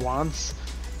brain wants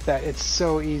that it's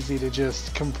so easy to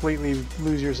just completely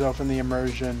lose yourself in the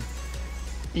immersion,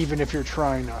 even if you're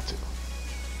trying not to.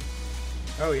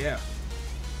 Oh yeah,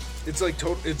 it's like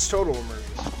total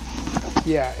immersion.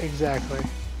 Yeah, exactly.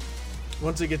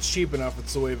 Once it gets cheap enough,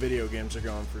 it's the way video games are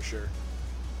going for sure.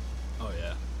 Oh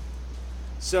yeah.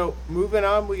 So, moving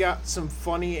on, we got some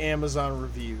funny Amazon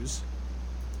reviews,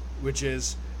 which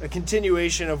is a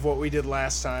continuation of what we did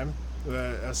last time,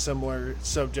 a similar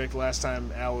subject last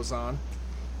time Al was on.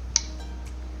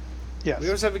 Yes. We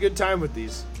always have a good time with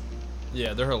these.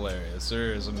 Yeah, they're hilarious.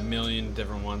 There's a million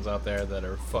different ones out there that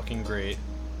are fucking great.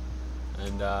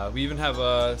 And we even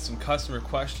have some customer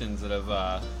questions that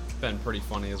have been pretty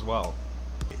funny as well.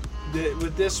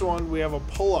 With this one, we have a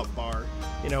pull-up bar.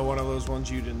 You know, one of those ones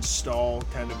you'd install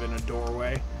kind of in a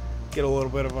doorway. Get a little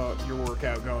bit of your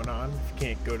workout going on if you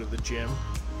can't go to the gym.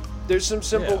 There's some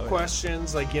simple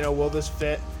questions like, will this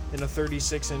fit in a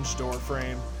 36-inch door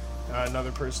frame?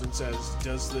 Another person says,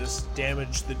 does this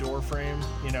damage the door frame,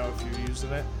 if you're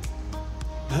using it?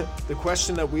 The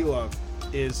question that we love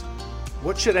is,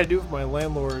 what should I do if my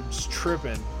landlord's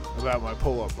tripping about my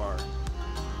pull-up bar?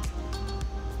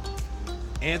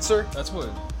 Answer? That's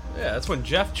when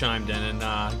Jeff chimed in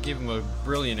and gave him a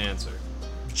brilliant answer.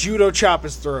 Judo chop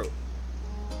his throat.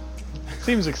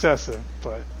 Seems excessive,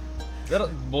 but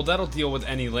That'll deal with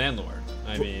any landlord.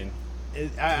 I mean,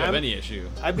 if you have any issue.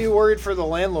 I'd be worried for the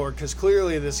landlord because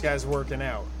clearly this guy's working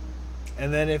out.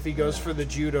 And then if he goes for the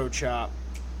judo chop,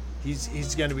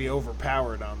 he's going to be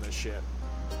overpowered on this shit.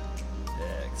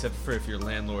 Yeah, except for if your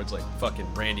landlord's like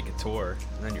fucking Randy Couture,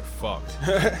 then you're fucked.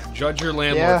 Judge your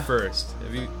landlord first.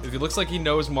 If he looks like he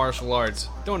knows martial arts,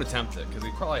 don't attempt it because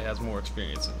he probably has more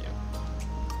experience than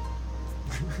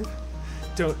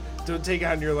you. Don't take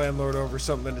on your landlord over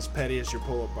something as petty as your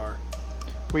pull-up bar.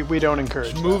 we don't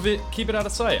encourage Just move it, keep it out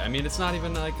of sight. I mean, it's not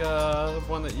even like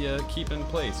one that you keep in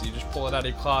place. You just pull it out of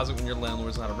your closet when your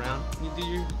landlord's not around. You do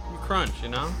your crunch,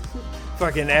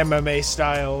 Fucking MMA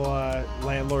style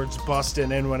landlord's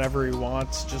busting in whenever he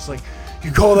wants. Just like,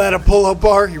 you call that a pull-up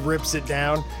bar? He rips it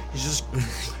down. He just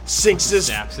sinks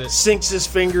his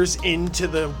fingers into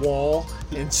the wall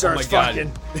and starts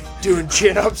fucking doing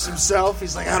chin-ups himself.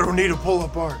 He's like, I don't need a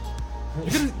pull-up bar.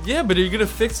 Yeah, but are you gonna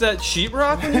fix that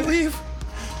sheetrock when you leave?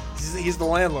 He's the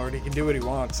landlord. He can do what he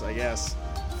wants, I guess.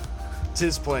 It's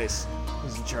his place.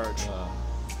 He's in charge.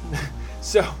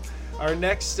 So, our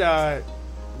next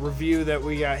review that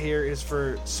we got here is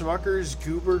for Smucker's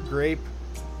Goober Grape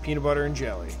Peanut Butter and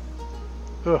Jelly.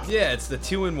 Ugh. Yeah, it's the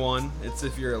 2-in-1. It's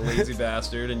if you're a lazy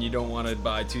bastard and you don't want to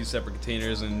buy two separate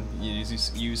containers and you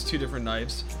use two different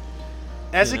knives.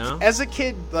 As a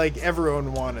kid, like,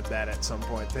 everyone wanted that at some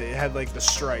point. They had like the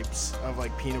stripes of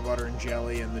like peanut butter and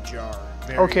jelly in the jar.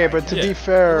 Okay, but to be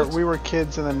fair, we were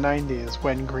kids in the 90s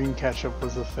when green ketchup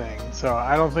was a thing. So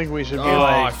I don't think we should be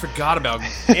I forgot about.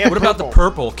 What about the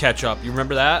purple ketchup? You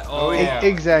remember that? Oh yeah,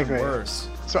 exactly. Worse.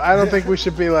 So I don't think we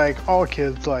should be like all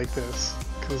kids like this,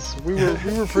 because we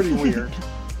were pretty weird.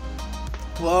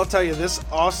 Well, I'll tell you, this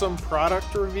awesome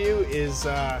product review is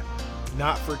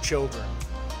not for children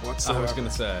whatsoever. I was gonna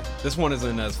say this one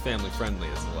isn't as family friendly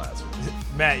as the last one.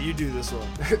 Matt, you do this one.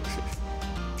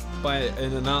 By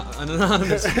an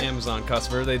anonymous Amazon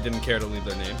customer, they didn't care to leave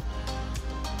their name.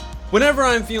 Whenever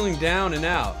I'm feeling down and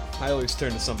out, I always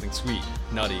turn to something sweet,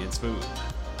 nutty, and smooth.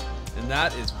 And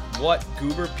that is what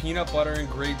Goober peanut butter and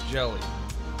grape jelly.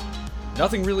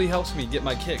 Nothing really helps me get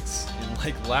my kicks in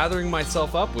like lathering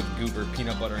myself up with Goober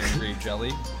peanut butter and grape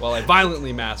jelly while I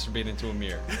violently masturbate into a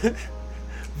mirror.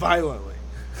 Violently.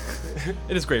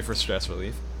 It is great for stress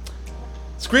relief.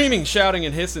 Screaming, shouting,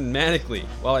 and hissing manically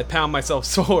while I pound myself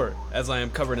sore as I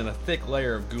am covered in a thick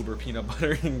layer of Goober peanut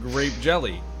butter and grape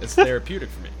jelly is therapeutic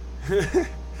for me.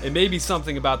 It may be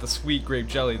something about the sweet grape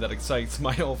jelly that excites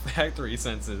my olfactory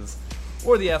senses,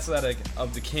 or the aesthetic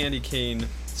of the candy cane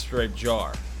striped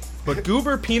jar. But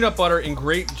Goober peanut butter and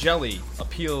grape jelly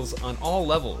appeals on all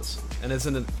levels and is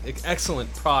an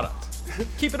excellent product.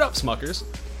 Keep it up, Smuckers.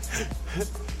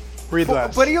 Read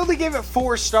less. But he only gave it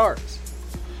 4 stars.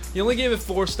 He only gave it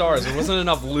 4 stars. There wasn't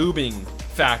enough lubing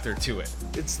factor to it.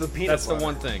 It's the peanut That's butter. the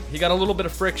one thing. He got a little bit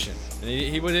of friction, and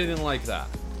he didn't like that.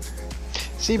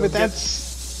 See, but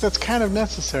that's kind of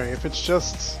necessary. If it's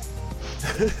just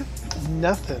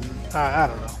nothing, I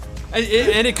don't know.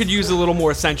 And it could use a little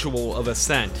more sensual of a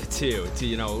scent too,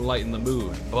 to lighten the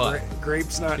mood. But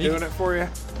Grape's not doing it for you?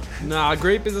 nah,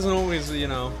 grape isn't always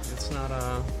it's not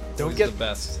always the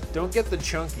best. Don't get the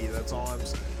chunky, that's all I'm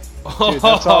saying. Dude,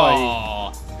 that's all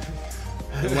I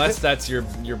Unless that's your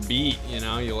beat,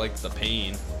 you like the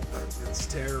pain. It's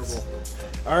terrible.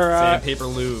 Alright. Sandpaper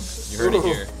lube. You heard it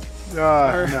here.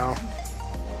 No.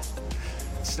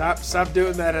 Stop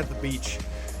doing that at the beach.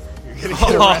 You're gonna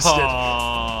get arrested.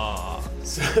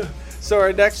 So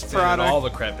our next product, all the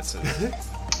crevices.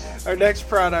 our next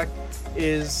product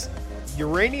is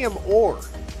uranium ore,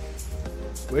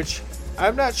 which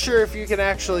I'm not sure if you can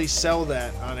actually sell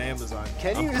that on Amazon.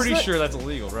 Can you? I'm pretty sure that's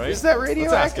illegal, right? Is that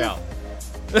radioactive?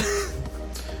 Let's ask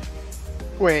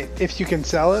Al. Wait, if you can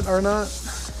sell it or not?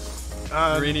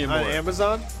 Uranium on ore.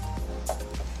 Amazon?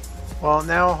 Well,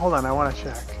 now hold on. I want to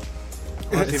check.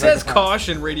 It says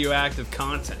caution radioactive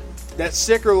content. That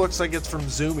sticker looks like it's from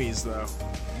Zoomies, though.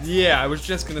 Yeah, I was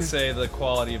just gonna say the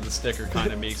quality of the sticker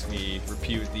kind of makes me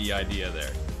repute the idea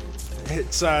there.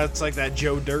 It's like that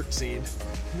Joe Dirt scene.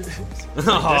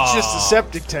 That's just a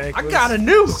septic tank. I with got a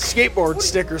nuke! Skateboard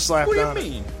sticker slapped What do you on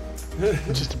mean?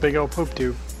 Just a big old poop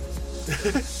tube.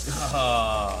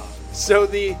 So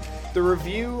the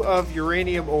review of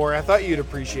uranium ore, I thought you'd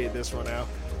appreciate this one, Al.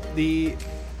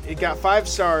 It got 5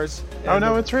 stars. Oh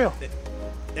no, it's real.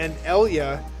 And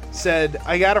Elia said,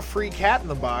 I got a free cat in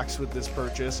the box with this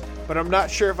purchase, but I'm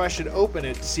not sure if I should open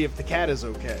it to see if the cat is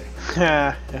okay.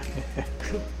 Now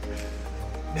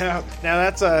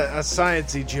that's a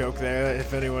sciencey joke there.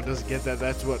 If anyone doesn't get that,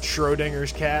 that's what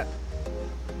Schrodinger's cat.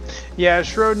 Yeah,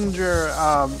 Schrodinger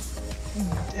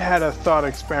had a thought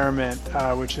experiment,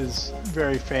 which is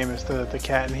very famous, the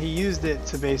cat, and he used it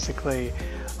to basically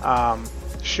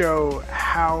show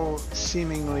how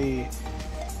seemingly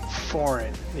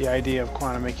foreign the idea of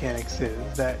quantum mechanics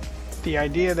is. That the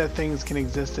idea that things can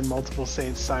exist in multiple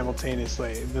states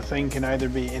simultaneously, the thing can either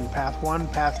be in path 1,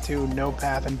 path 2, no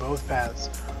path, and both paths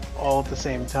all at the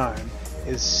same time,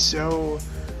 is so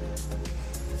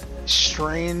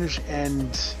strange and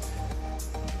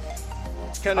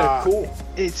It's kind of cool.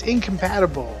 It's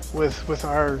incompatible with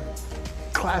our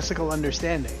classical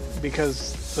understanding,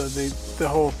 because the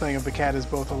whole thing of the cat is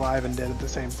both alive and dead at the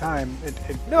same time. It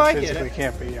I get physically it.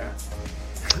 can't be, yeah.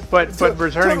 But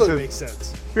returning totally to makes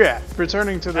sense. yeah,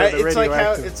 returning to the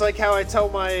radioactive. It's like how I tell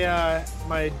my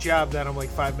my job that I'm like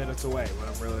 5 minutes away when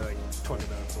I'm really like 20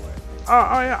 minutes away.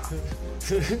 Oh yeah.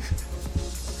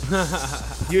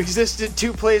 You exist in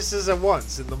 2 places at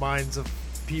once in the minds of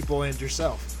people and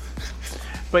yourself.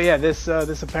 But yeah, this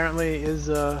apparently is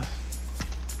a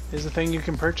thing you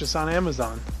can purchase on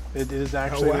Amazon. It is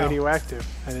actually wow. radioactive,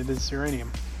 and it is uranium.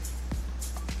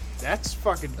 That's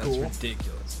fucking That's cool.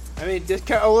 ridiculous. I mean, it's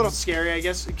a little scary, I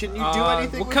guess. Can you do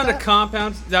anything What with kind that? of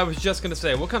compounds? I was just gonna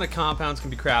say, what kind of compounds can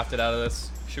be crafted out of this?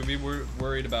 Should we be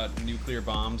worried about nuclear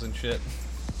bombs and shit?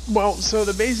 Well, so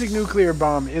the basic nuclear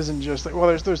bomb isn't just like, well,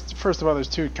 there's first of all, there's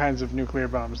 2 kinds of nuclear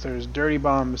bombs. There's dirty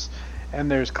bombs and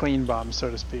there's clean bombs,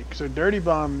 so to speak. So dirty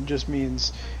bomb just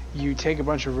means you take a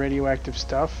bunch of radioactive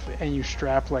stuff and you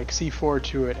strap like C4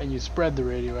 to it and you spread the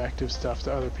radioactive stuff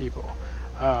to other people.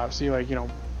 So you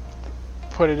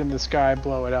put it in the sky,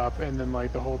 blow it up, and then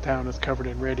like the whole town is covered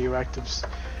in radioactive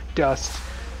dust.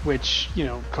 which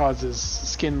causes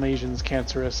skin lesions,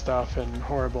 cancerous stuff, and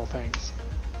horrible things.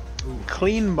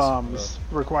 Clean bombs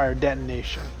require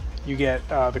detonation. You get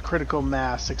the critical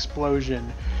mass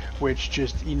explosion, which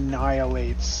just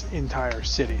annihilates entire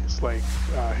cities, like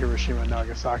Hiroshima and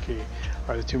Nagasaki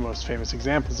are the two most famous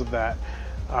examples of that,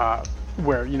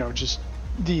 where just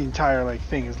the entire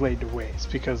thing is laid to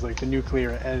waste because the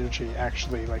nuclear energy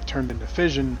actually turned into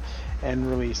fission and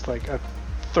released a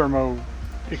thermo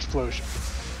explosion.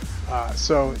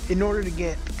 So in order to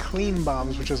get clean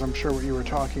bombs, which is I'm sure what you were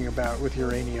talking about with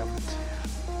uranium,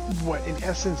 what in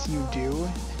essence you do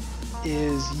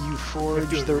is you forge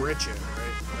the enrich it,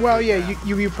 right? Well, yeah,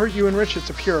 you enrich it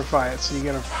to purify it, so you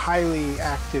get a highly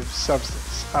active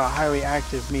substance. Highly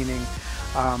active meaning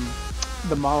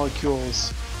the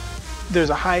molecules. There's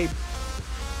a high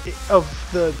of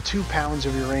the 2 pounds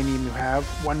of uranium you have,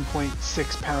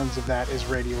 1.6 pounds of that is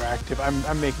radioactive.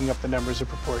 I'm making up the numbers or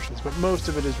proportions, but most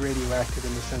of it is radioactive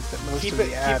in the sense that most of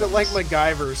the atoms... Keep it like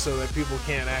MacGyver so that people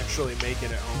can't actually make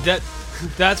it at home.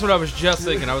 That's what I was just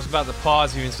thinking. I was about to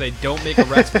pause you and say, don't make a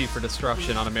recipe for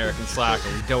destruction on American Slacker.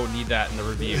 We don't need that in the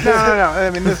review. No.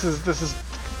 I mean, this is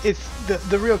it's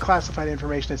the real classified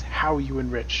information is how you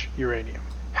enrich uranium,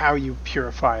 how you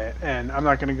purify it, and I'm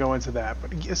not going to go into that.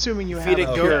 But assuming you feed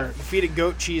it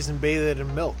goat cheese and bathe it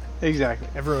in milk. Exactly.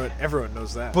 Everyone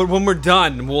knows that. But when we're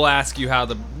done, we'll ask you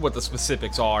what the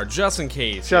specifics are, just in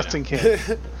case. Just in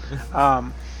case.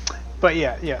 But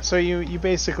yeah. So you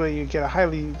basically get a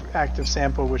highly active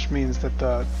sample, which means that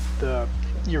the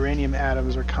uranium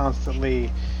atoms are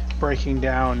constantly breaking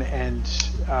down and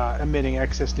emitting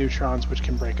excess neutrons, which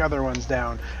can break other ones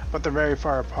down. But they're very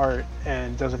far apart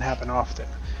and doesn't happen often.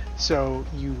 So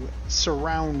you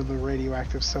surround the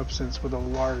radioactive substance with a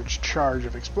large charge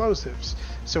of explosives.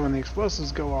 So when the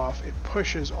explosives go off, it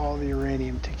pushes all the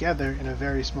uranium together in a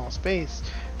very small space.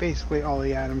 Basically, all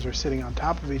the atoms are sitting on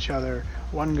top of each other.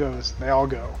 One goes, they all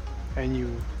go, and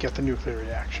you get the nuclear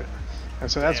reaction.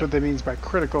 And so that's what that means by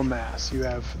critical mass. You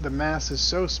have the mass is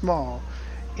so small,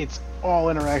 it's all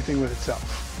interacting with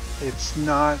itself. It's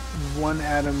not one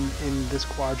atom in this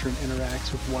quadrant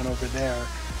interacts with one over there,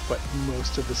 but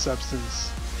most of the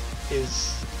substance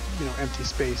is, empty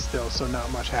space still, so not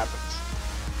much happens.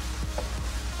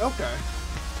 Okay.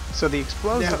 So the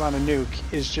explosive on a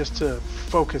nuke is just to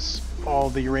focus all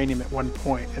the uranium at one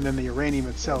point, and then the uranium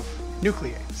itself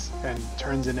nucleates and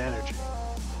turns into energy.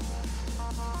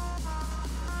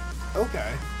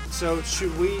 Okay. So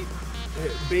should we,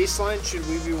 baseline, should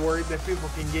we be worried that people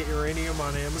can get uranium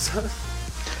on Amazon?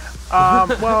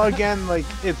 Well, again,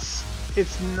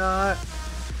 it's not...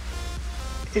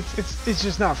 It's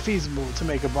just not feasible to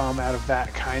make a bomb out of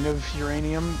that kind of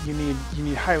uranium. You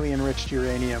need highly enriched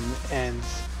uranium, and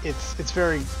it's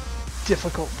very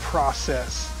difficult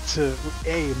process to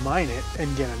A, mine it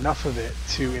and get enough of it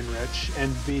to enrich,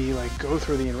 and B, go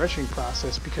through the enriching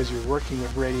process because you're working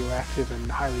with radioactive and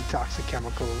highly toxic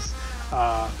chemicals.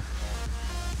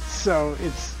 So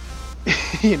it's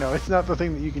it's not the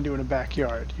thing that you can do in a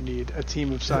backyard. You need a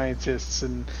team of scientists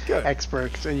and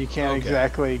experts, and you can't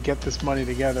exactly get this money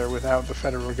together without the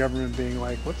federal government being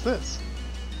like, what's this?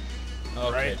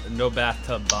 Okay, right. No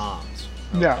bathtub bombs.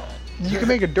 Okay. No. You can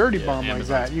make a dirty bomb Amazon's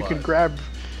like that.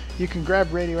 You can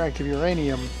grab radioactive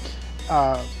uranium,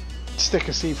 stick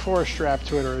a C4 strap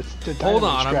to it, or a Hold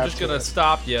on, I'm just gonna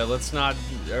stop you. Let's not.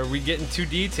 Are we getting too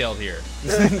detailed here?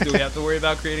 Do we have to worry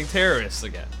about creating terrorists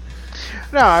again?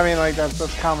 No, I mean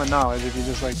that's common knowledge. If you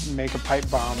just make a pipe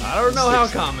bomb. I don't know how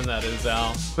common that is,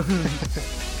 Al.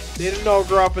 They didn't all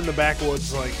grow up in the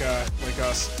backwoods like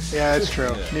us. Yeah, that's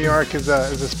true. Yeah. New York is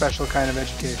a special kind of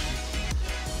education.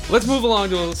 Let's move along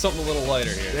to something a little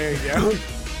lighter here. There you go.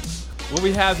 What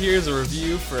we have here is a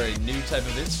review for a new type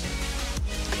of instrument.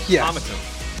 Yeah.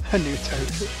 Tomatone. A new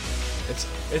type.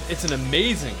 It's an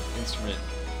amazing instrument,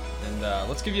 and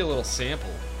let's give you a little sample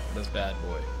of this bad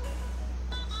boy.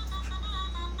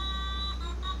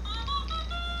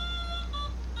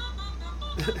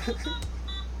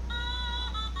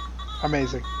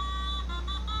 Amazing.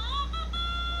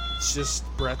 It's just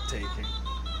breathtaking.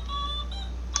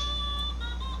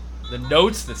 The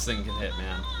notes this thing can hit,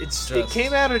 man. It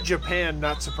came out of Japan,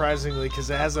 not surprisingly, because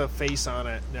it has a face on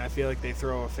it, and I feel like they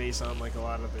throw a face on a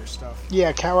lot of their stuff.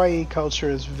 Yeah, kawaii culture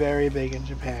is very big in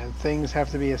Japan. Things have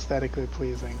to be aesthetically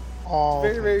pleasing.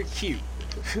 Very cute.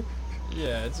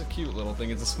 Yeah, it's a cute little thing.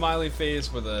 It's a smiley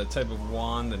face with a type of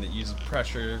wand, and it uses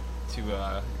pressure to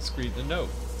excrete the note.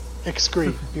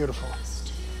 Excrete, beautiful.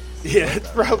 Yeah, that's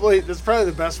probably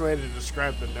the best way to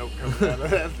describe the note coming out of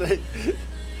that thing.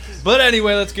 But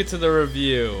anyway, let's get to the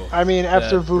review. I mean,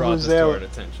 after Vuvuzelas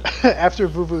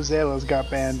got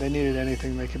banned, they needed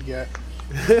anything they could get.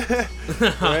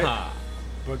 Right?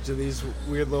 Bunch of these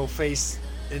weird little face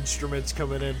instruments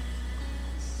coming in.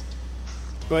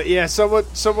 But yeah, someone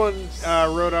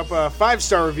wrote up a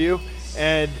 5-star review,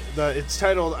 and it's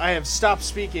titled, "I have stopped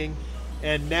speaking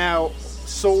and now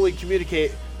solely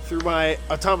communicate through my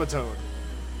automaton,"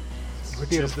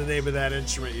 which is the name of that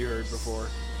instrument you heard before.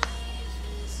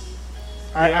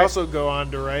 They also go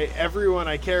on to write, "Everyone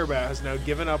I care about has now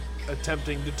given up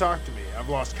attempting to talk to me. I've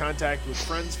lost contact with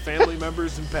friends, family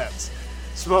members, and pets.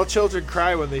 Small children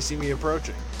cry when they see me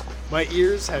approaching. My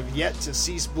ears have yet to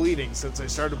cease bleeding since I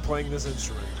started playing this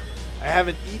instrument. I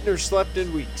haven't eaten or slept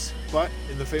in weeks, but,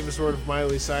 in the famous word of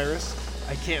Miley Cyrus,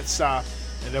 I can't stop,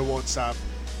 and I won't stop.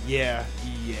 Yeah,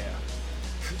 yeah."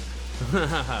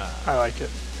 I like it.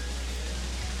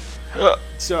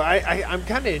 So I'm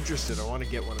kind of interested. I want to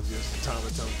get one of those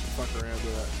automatones and fuck around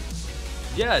with that.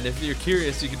 Yeah, and if you're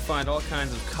curious, you can find all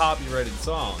kinds of copyrighted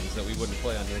songs that we wouldn't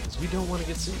play on here because we don't want to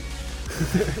get sued.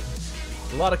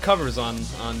 A lot of covers on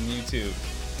YouTube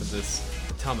with this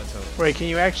automaton. Wait, can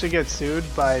you actually get sued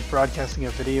by broadcasting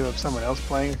a video of someone else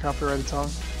playing a copyrighted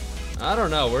song? I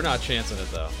don't know. We're not chancing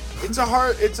it though.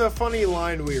 It's a funny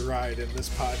line we ride in this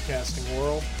podcasting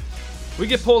world. We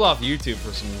get pulled off YouTube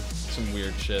for some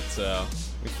weird shit, so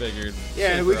we figured.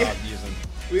 We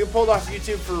get pulled off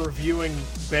YouTube for reviewing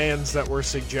bands that we're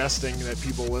suggesting that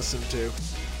people listen to.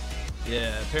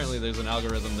 Yeah, apparently there's an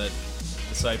algorithm that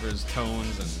deciphers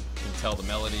tones and can tell the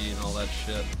melody and all that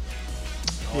shit.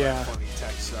 All that funny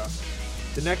tech stuff.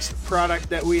 The next product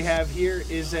that we have here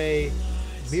is a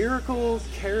Miracle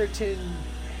Keratin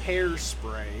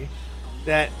hairspray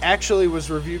that actually was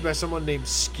reviewed by someone named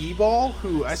Skee-Ball,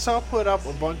 who I saw put up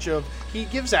a bunch of... He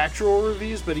gives actual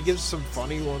reviews, but he gives some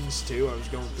funny ones too. I was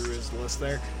going through his list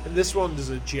there. And this one is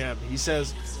a gem. He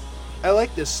says, "I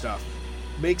like this stuff.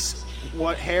 Makes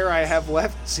what hair I have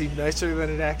left seem nicer than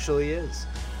it actually is.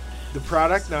 The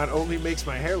product not only makes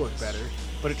my hair look better,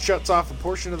 but it shuts off a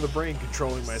portion of the brain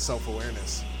controlling my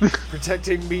self-awareness,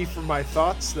 protecting me from my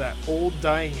thoughts that old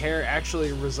dying hair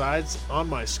actually resides on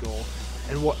my skull,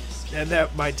 and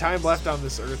that my time left on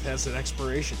this earth has an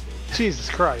expiration date." Jesus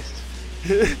Christ.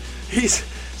 The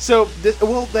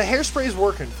hairspray is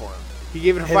working for him. He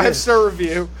gave it a 5-star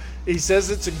review. He says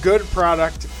it's a good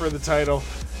product for the title,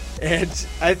 and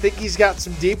I think he's got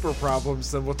some deeper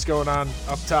problems than what's going on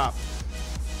up top.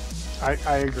 I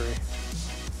agree.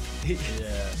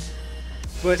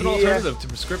 But it's an alternative to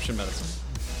prescription medicine.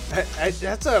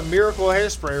 That's a miracle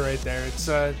hairspray right there.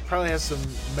 It probably has some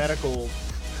medical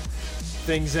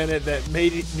things in it that may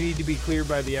need to be cleared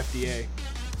by the FDA.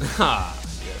 Yes.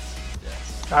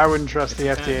 I wouldn't trust the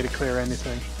FDA to clear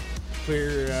anything.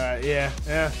 Yeah.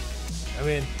 I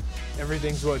mean,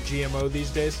 everything's GMO these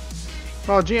days?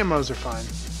 Well, GMOs are fine.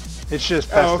 It's just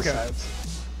pesticides.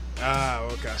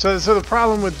 Okay. So the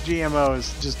problem with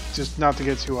GMOs, just not to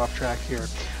get too off track here,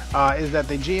 is that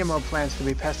they GMO plants to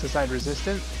be pesticide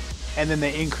resistant, and then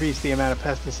they increase the amount of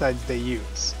pesticides they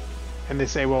use. And they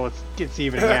say, well, it's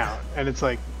evening out. And it's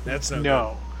like, that's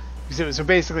no. So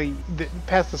basically, the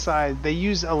pesticide, they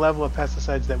use a level of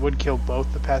pesticides that would kill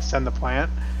both the pests and the plant.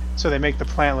 So they make the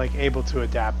plant able to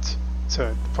adapt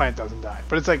so the plant doesn't die.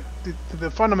 But it's like,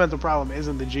 the fundamental problem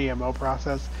isn't the GMO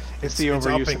process. It's the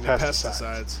overuse of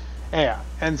pesticides. Yeah.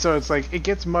 And so it's like, it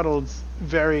gets muddled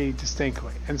very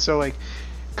distinctly. And so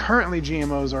currently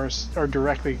GMOs are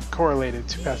directly correlated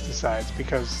to pesticides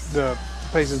because the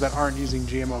places that aren't using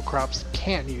GMO crops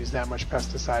can't use that much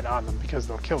pesticide on them because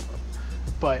they'll kill them.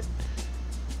 But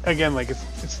again,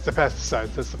 it's the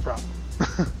pesticides that's the problem.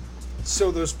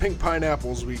 So those pink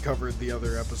pineapples we covered the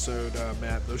other episode,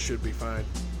 Matt, those should be fine.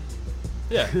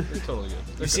 Yeah, they're totally good.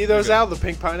 You see those out, the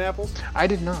pink pineapples? I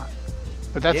did not,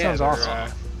 but that sounds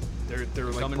awesome. They're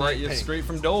coming at you pink. straight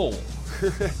from Dole.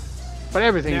 But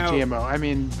everything's GMO. I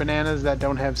mean, bananas that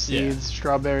don't have seeds,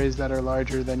 strawberries that are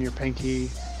larger than your pinky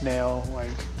nail,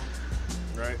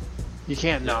 right? You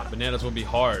can't not. Bananas would be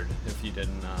hard if you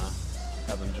didn't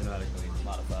have them genetically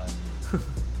modified.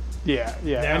 Yeah,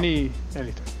 anything.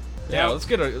 Yeah, let's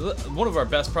get one of our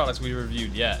best products we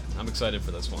reviewed yet. I'm excited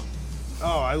for this one.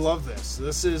 Oh, I love this.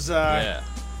 This is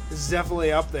This is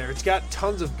definitely up there. It's got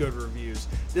tons of good reviews.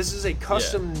 This is a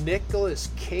custom Nicolas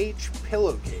Cage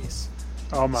pillowcase.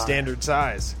 Oh my! Standard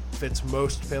size, fits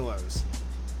most pillows.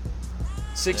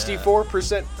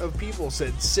 64% of people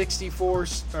said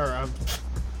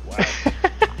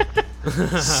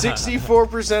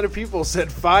 64% of people said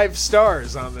 5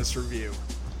 stars on this review.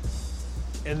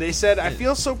 And they said, "I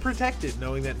feel so protected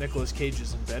knowing that Nicolas Cage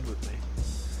is in bed with me.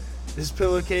 This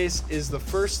pillowcase is the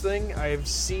first thing I have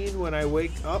seen when I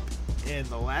wake up and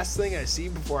the last thing I see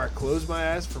before I close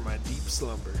my eyes for my deep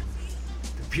slumber.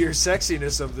 The pure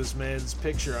sexiness of this man's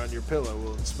picture on your pillow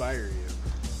will inspire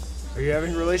you. Are you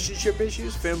having relationship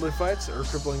issues, family fights, or a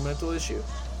crippling mental issue?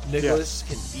 Nicholas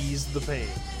can ease the pain.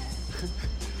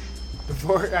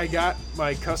 Before I got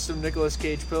my custom Nicolas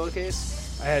Cage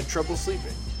pillowcase, I had trouble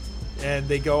sleeping. And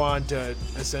they go on to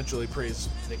essentially praise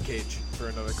Nick Cage for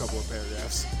another couple of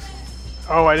paragraphs.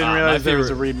 Oh, I didn't realize there was a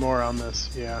favorite- read more on this.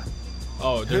 Yeah.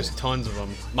 Oh, there's tons of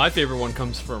them. My favorite one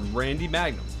comes from Randy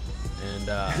Magnum.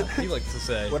 And he likes to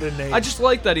say, What a name. I just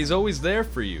like that he's always there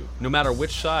for you, no matter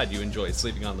which side you enjoy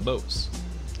sleeping on the most.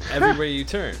 Everywhere you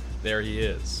turn, there he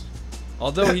is.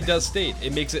 Although he does state,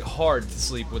 it makes it hard to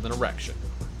sleep with an erection.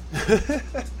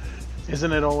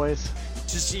 Isn't it always?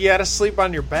 Just you gotta sleep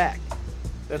on your back.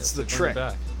 That's the On your trick.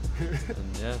 back.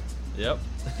 And yeah, yep.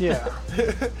 Yeah.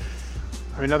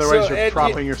 I mean, otherwise So, you're and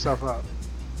propping yourself up.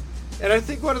 And I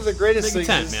think one of the greatest Make a things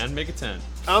 10, is man. Make a 10.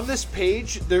 on this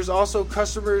page, there's also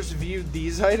customers viewed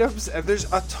these items, and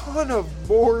there's a ton of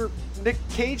more Nick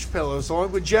Cage pillows,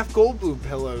 along with Jeff Goldblum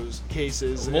pillows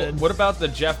cases. And What about the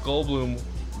Jeff Goldblum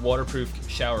waterproof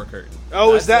shower curtain?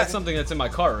 Oh, is that- That's something that's in my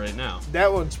cart right now.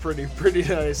 that one's pretty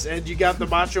nice. And you got the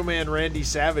Macho Man Randy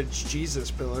Savage Jesus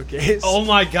pillowcase. Oh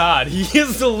my god, he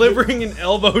is delivering an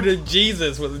elbow to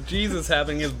Jesus with Jesus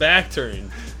having his back turned.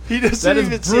 he doesn't That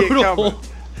even is see it coming. brutal.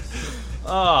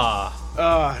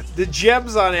 Ah, The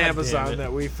gems on damn Amazon it.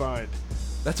 that we find.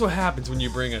 that's what happens when you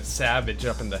bring a savage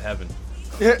up into heaven.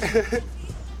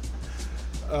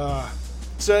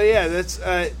 So yeah, that's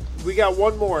we got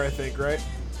one more, I think, right?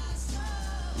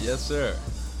 Yes, sir.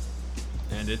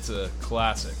 And it's a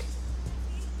classic.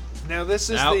 Now this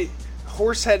is Now- the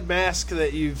horse head mask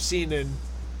that you've seen in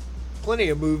plenty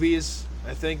of movies.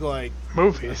 I think like a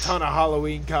Movies. ton of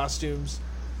Halloween costumes.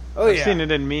 Oh I've yeah, seen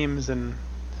it in memes and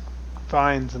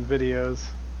vines and videos.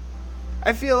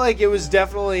 I feel like it was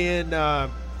definitely in.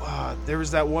 There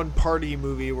was that one party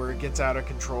movie where it gets out of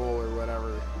control or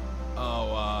whatever.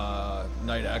 Oh,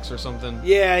 Night X or something?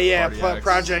 Yeah, Party X.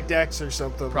 Project X or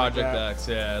something. Project like that. X,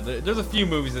 yeah. There's a few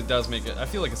movies that does make it. I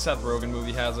feel like a Seth Rogen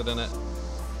movie has it in it.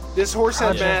 This horse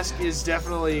head Project. mask has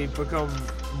definitely become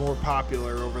more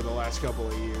popular over the last couple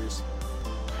of years.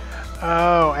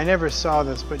 Oh, I never saw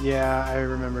this, but yeah, I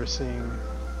remember seeing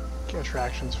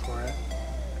attractions for it.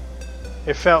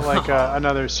 It felt like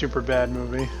another super bad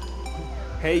movie.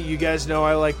 Hey, you guys know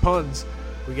I like puns.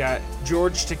 We got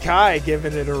George Takai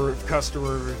giving it a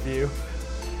customer review.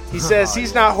 He says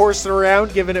he's not horsing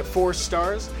around, giving it 4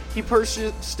 stars. He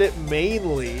purchased it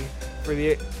mainly for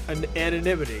the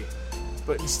anonymity,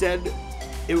 but instead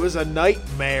it was a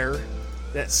nightmare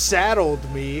that saddled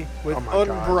me with Oh my God.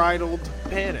 unbridled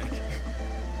panic.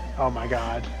 Oh my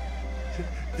god.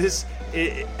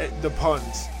 The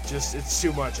puns, just it's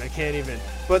too much. I can't even.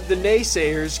 But the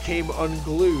naysayers came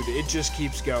unglued. It just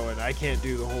keeps going. I can't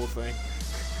do the whole thing.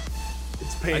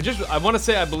 It's painful. I want to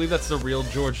say I believe that's the real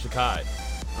George Takei.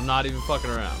 I'm not even fucking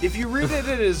around. If you read it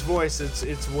in his voice,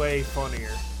 it's way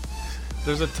funnier.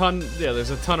 There's a ton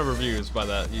of reviews by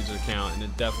that user account, and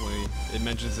it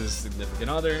mentions his significant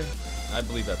other. I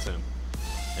believe that's him,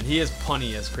 and he is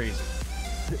punny as crazy.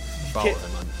 Follow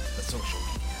him on the social media.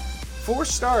 4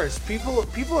 stars. People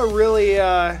are really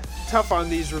tough on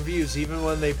these reviews. Even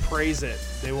when they praise it,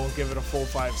 they won't give it a full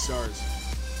 5 stars.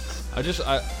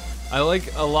 I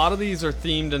like a lot of these are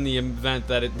themed in the event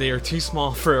that they are too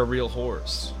small for a real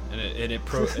horse, and it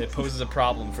poses a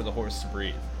problem for the horse to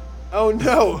breathe. Oh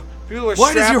no! People are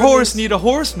Why does your strapping horse these- need a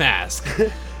horse mask?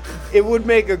 It would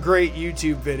make a great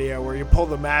YouTube video where you pull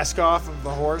the mask off of the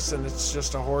horse and it's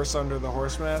just a horse under the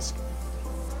horse mask.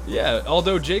 Yeah,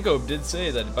 although Jacob did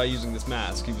say that by using this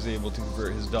mask, he was able to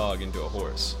convert his dog into a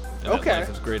horse. And Okay. that life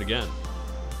was great again.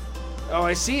 Oh,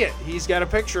 I see it. He's got a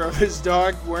picture of his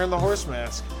dog wearing the horse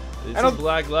mask. It's I a don't-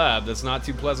 black lab that's not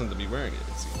too pleasant to be wearing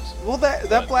it seems. Well,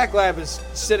 that black lab is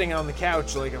sitting on the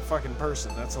couch like a fucking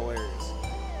person. That's hilarious.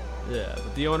 Yeah,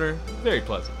 but the owner, very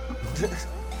pleasant.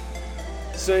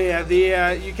 So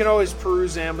yeah, you can always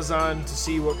peruse Amazon to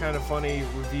see what kind of funny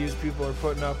reviews people are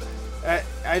putting up.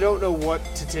 I don't know what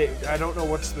to take. I don't know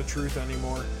what's the truth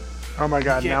anymore. Oh my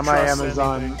god, You now can't my trust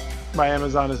Amazon anything. my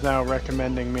Amazon is now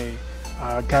recommending me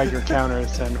Geiger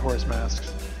counters and horse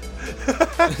masks.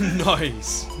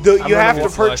 Nice. Though I'm you have gonna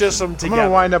to watch purchase them. them I'm together.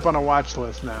 gonna wind up on a watch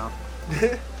list now.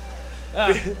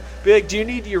 Be like, do you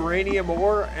need uranium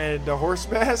ore and a horse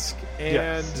mask and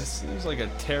Yes. This seems like a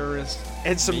terrorist.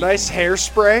 some meeting. nice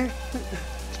hairspray?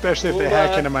 Especially if they Well,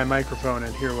 hack into my microphone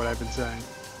and hear what I've been saying.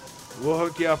 We'll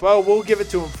hook you up. Oh, we'll give it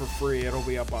to them for free. It'll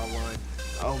be up online.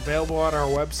 Available on our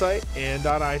website and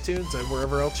on iTunes and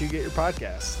wherever else you get your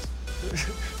podcasts.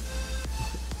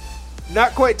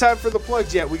 not quite time for the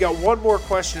plugs yet. We got one more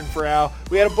question for Al.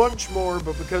 We had a bunch more,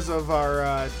 but because of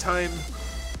our time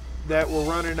that we're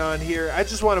running on here, I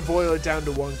just want to boil it down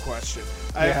to one question.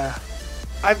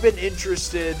 I've been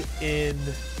interested in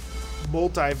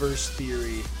multiverse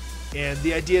theory and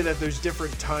the idea that there's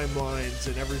different timelines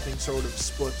and everything sort of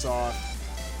splits off.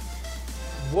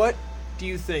 What do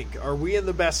you think? Are we in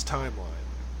the best timeline?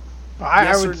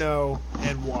 Yes or no,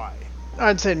 and why?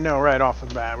 I'd say no right off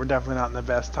the bat. We're definitely not in the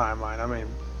best timeline. I mean,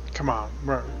 come on.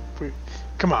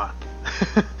 Come on.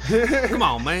 Come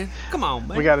on, man. Come on,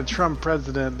 man. We got a Trump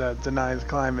president that denies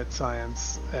climate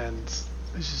science, and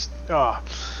it's just,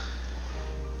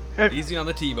 Easy on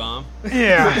the T-bomb.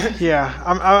 Yeah.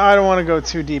 I don't want to go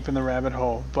too deep in the rabbit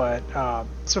hole, but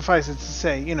suffice it to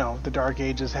say, the Dark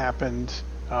Ages happened.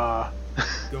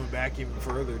 Going back even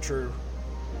further, true.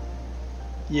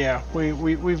 Yeah,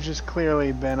 we've just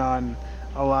clearly been on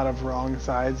a lot of wrong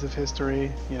sides of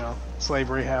history.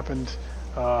 Slavery happened.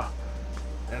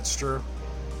 That's true.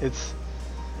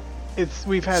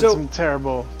 We've had some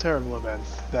terrible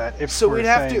events that we'd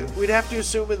have to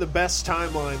assume in the best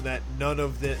timeline that none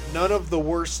of the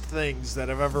worst things that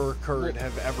have ever occurred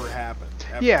have ever happened.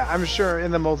 Ever. Yeah, I'm sure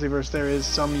in the multiverse there is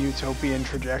some utopian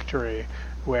trajectory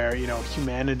where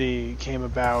humanity came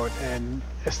about and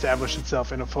established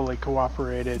itself in a fully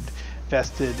cooperated,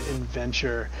 vested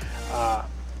adventure,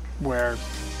 where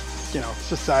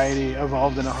society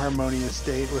evolved in a harmonious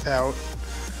state without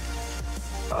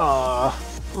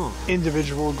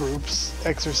individual groups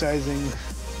exercising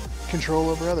control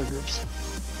over other groups.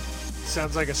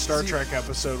 Sounds like a Star Trek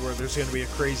episode where there's going to be a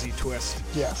crazy twist.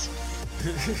 Yes.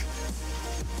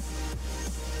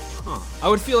 I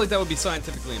would feel like that would be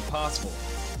scientifically impossible.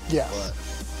 Yes.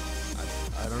 But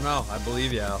I don't know. I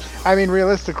believe you, Al. I mean,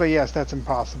 realistically, yes, that's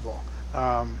impossible.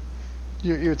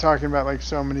 You're talking about like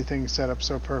so many things set up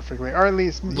so perfectly, or at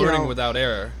least learning without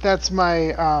error. That's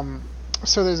my.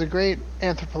 So there's a great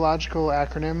anthropological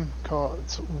acronym called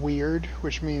WEIRD,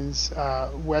 which means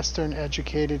Western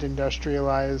Educated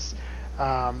Industrialized.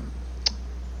 Oh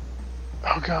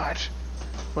God,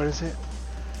 what is it?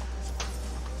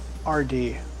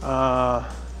 RD.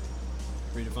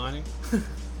 Redefining.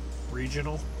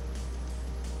 Regional.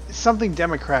 Something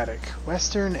democratic.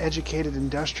 Western Educated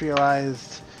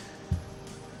Industrialized.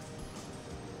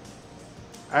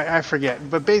 I forget,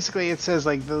 but basically it says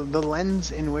like the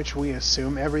lens in which we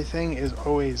assume everything is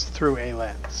always through a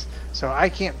lens. So I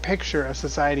can't picture a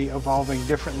society evolving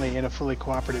differently in a fully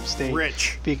cooperative state.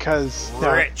 Rich. Because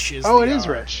rich is it is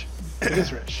rich. It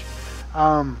is rich.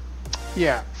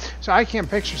 Yeah. So I can't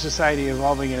picture society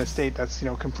evolving in a state that's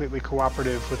completely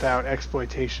cooperative without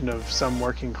exploitation of some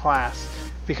working class,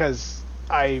 because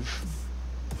I've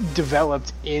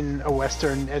developed in a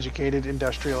Western educated,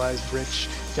 industrialized, rich,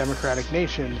 democratic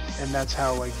nation, and that's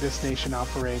how like this nation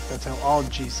operates. That's how all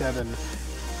G7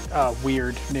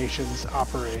 weird nations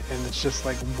operate, and it's just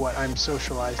like what I'm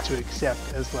socialized to accept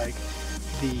as like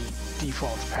the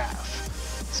default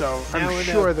path. So I'm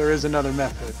sure there is another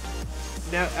method.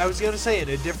 Now, I was going to say, in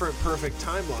a different perfect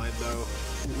timeline, though,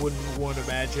 wouldn't one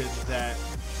imagine that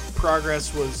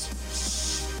progress was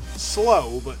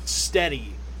slow but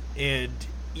steady and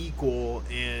equal,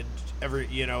 and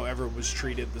everyone was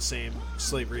treated the same?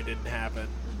 Slavery didn't happen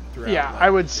throughout. Yeah, I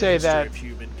would say history that of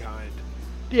humankind.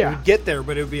 Yeah, it would get there,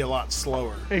 but it would be a lot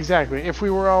slower. Exactly. If we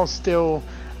were all still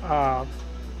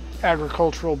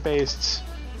agricultural-based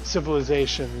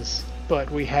civilizations, but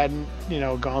we hadn't,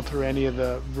 gone through any of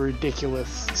the ridiculous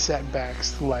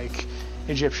setbacks like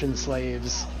Egyptian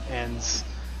slaves and,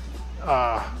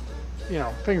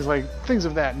 things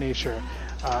of that nature.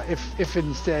 If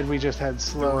instead we just had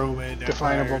slow, Roman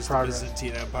definable empires, progress. The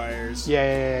Byzantine empires.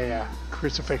 Yeah.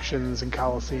 Crucifixions and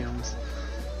colosseums.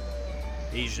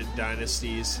 Asian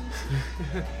dynasties.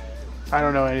 I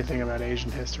don't know anything about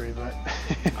Asian history, but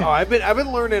I've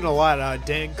been learning a lot.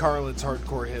 Dan Carlin's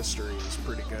Hardcore History is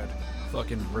pretty good.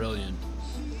 Fucking brilliant.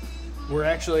 We're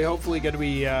actually hopefully going to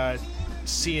be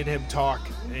seeing him talk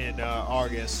in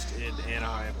August in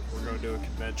Anaheim. We're going to a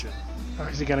convention. Oh,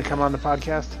 is he going to come on the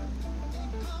podcast?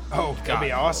 Oh, that'd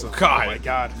be awesome. God. Oh my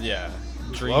God. Yeah.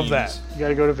 Dreams. Love that. You got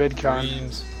to go to VidCon.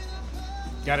 Dreams.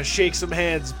 Got to shake some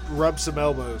hands, rub some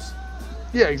elbows.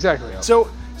 Yeah, exactly.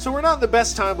 So we're not in the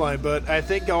best timeline, but I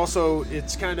think also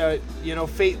it's kind of,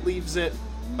 fate leaves it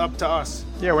up to us.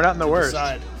 Yeah, we're not in the worst.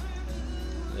 Decide.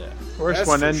 Yeah. Worst That's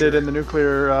one for ended sure. in the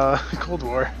nuclear Cold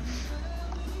War.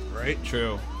 Right?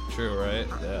 True, right?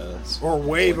 Yeah. That's Or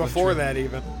way before that,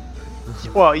 even.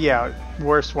 Well, yeah,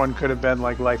 worst one could have been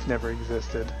like life never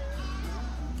existed.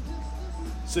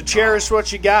 So cherish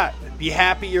what you got. Be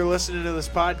happy you're listening to this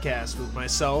podcast with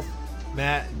myself,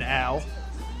 Matt, and Al.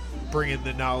 bringing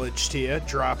the knowledge to you,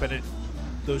 dropping it,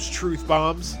 those truth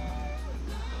bombs.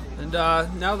 And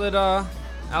now that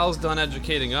Al's done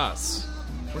educating us,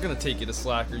 we're going to take you to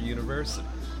Slacker University.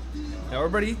 Now,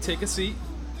 everybody, take a seat,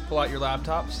 pull out your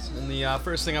laptops, and the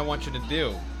first thing I want you to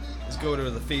do is go to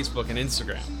the Facebook and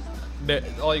Instagram.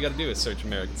 All you got to do is search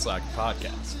American Slacker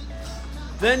Podcast.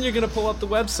 Then you're going to pull up the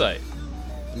website,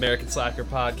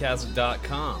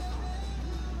 AmericanSlackerPodcast.com.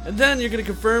 And then you're going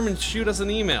to confirm and shoot us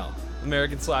an email,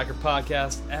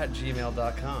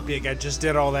 AmericanSlackerPodcast@gmail.com. Big, I just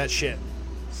did all that shit.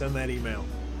 Send that email.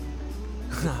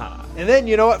 And then,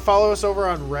 you know what? Follow us over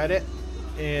on Reddit.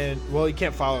 And, well, you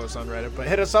can't follow us on Reddit, but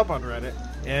hit us up on Reddit.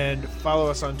 And follow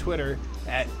us on Twitter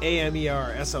at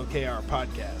AMERSLKR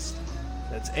Podcast.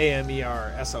 That's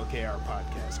AMERSLKR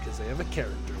Podcast, because they have a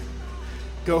character.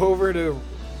 Go over to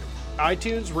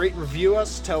iTunes, rate and review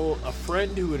us. Tell a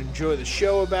friend who would enjoy the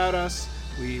show about us.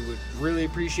 We would really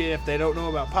appreciate it if they don't know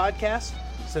about podcasts.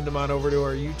 Send them on over to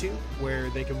our YouTube, where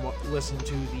they can listen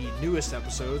to the newest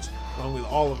episodes, along with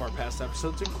all of our past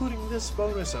episodes, including this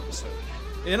bonus episode.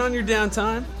 And on your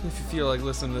downtime, if you feel like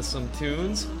listening to some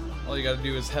tunes, all you got to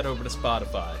do is head over to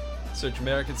Spotify. Search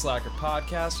American Slacker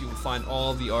Podcast. You will find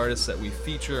all the artists that we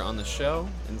feature on the show,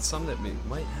 and some that we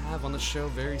might have on the show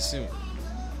very soon.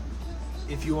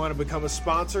 If you want to become a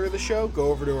sponsor of the show,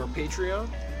 go over to our Patreon,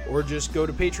 or just go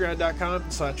to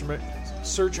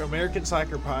patreon.com/search American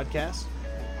Slacker Podcast.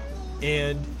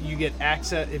 And you get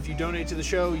access. If you donate to the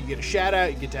show, you get a shout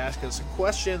out. You get to ask us a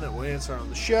question that we'll answer on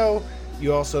the show.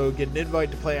 You also get an invite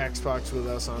to play Xbox with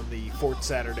us on the 4th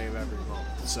Saturday of every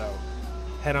month. So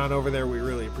head on over there. We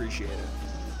really appreciate it.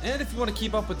 And if you want to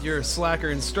keep up with your Slacker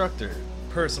instructor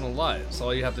personal lives,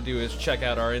 all you have to do is check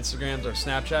out our Instagrams, our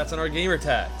Snapchats, and our gamer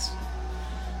tags.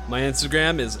 My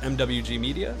Instagram is MWG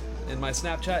Media, and my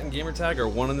Snapchat and gamer tag are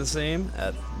one and the same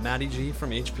at Matty G from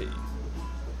HP.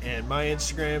 And my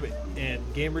Instagram and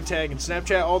gamertag and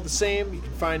Snapchat all the same. You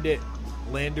can find it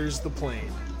Landers the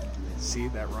Plane. See,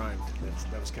 that rhymed.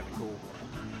 That was kind of cool.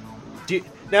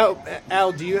 Now,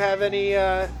 Al, do you have any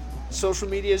social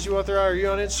medias you want to throw out? Are you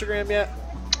on Instagram yet?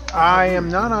 I am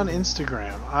not on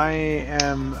Instagram. I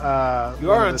am.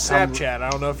 You are on Snapchat. I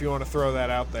don't know if you want to throw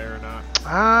that out there or not.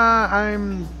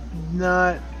 I'm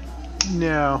not.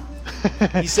 No.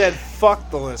 He said,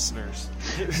 "Fuck the listeners."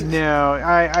 No,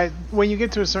 I when you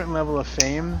get to a certain level of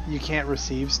fame, you can't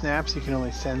receive snaps. You can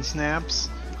only send snaps,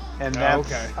 and that's,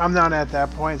 okay. I'm not at that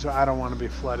point, so I don't want to be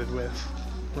flooded with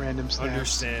random snaps.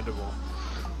 Understandable.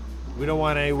 We don't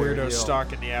want any Fair weirdo deal.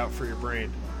 stalking you out for your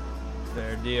brain.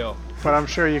 Fair deal. But I'm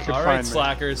sure you can All find right, me.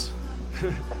 Slackers.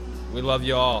 We love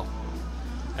you all.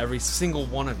 Every single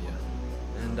one of you.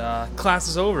 And class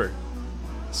is over.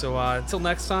 So until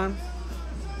next time,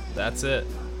 that's it.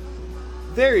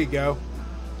 There you go.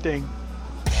 Ding.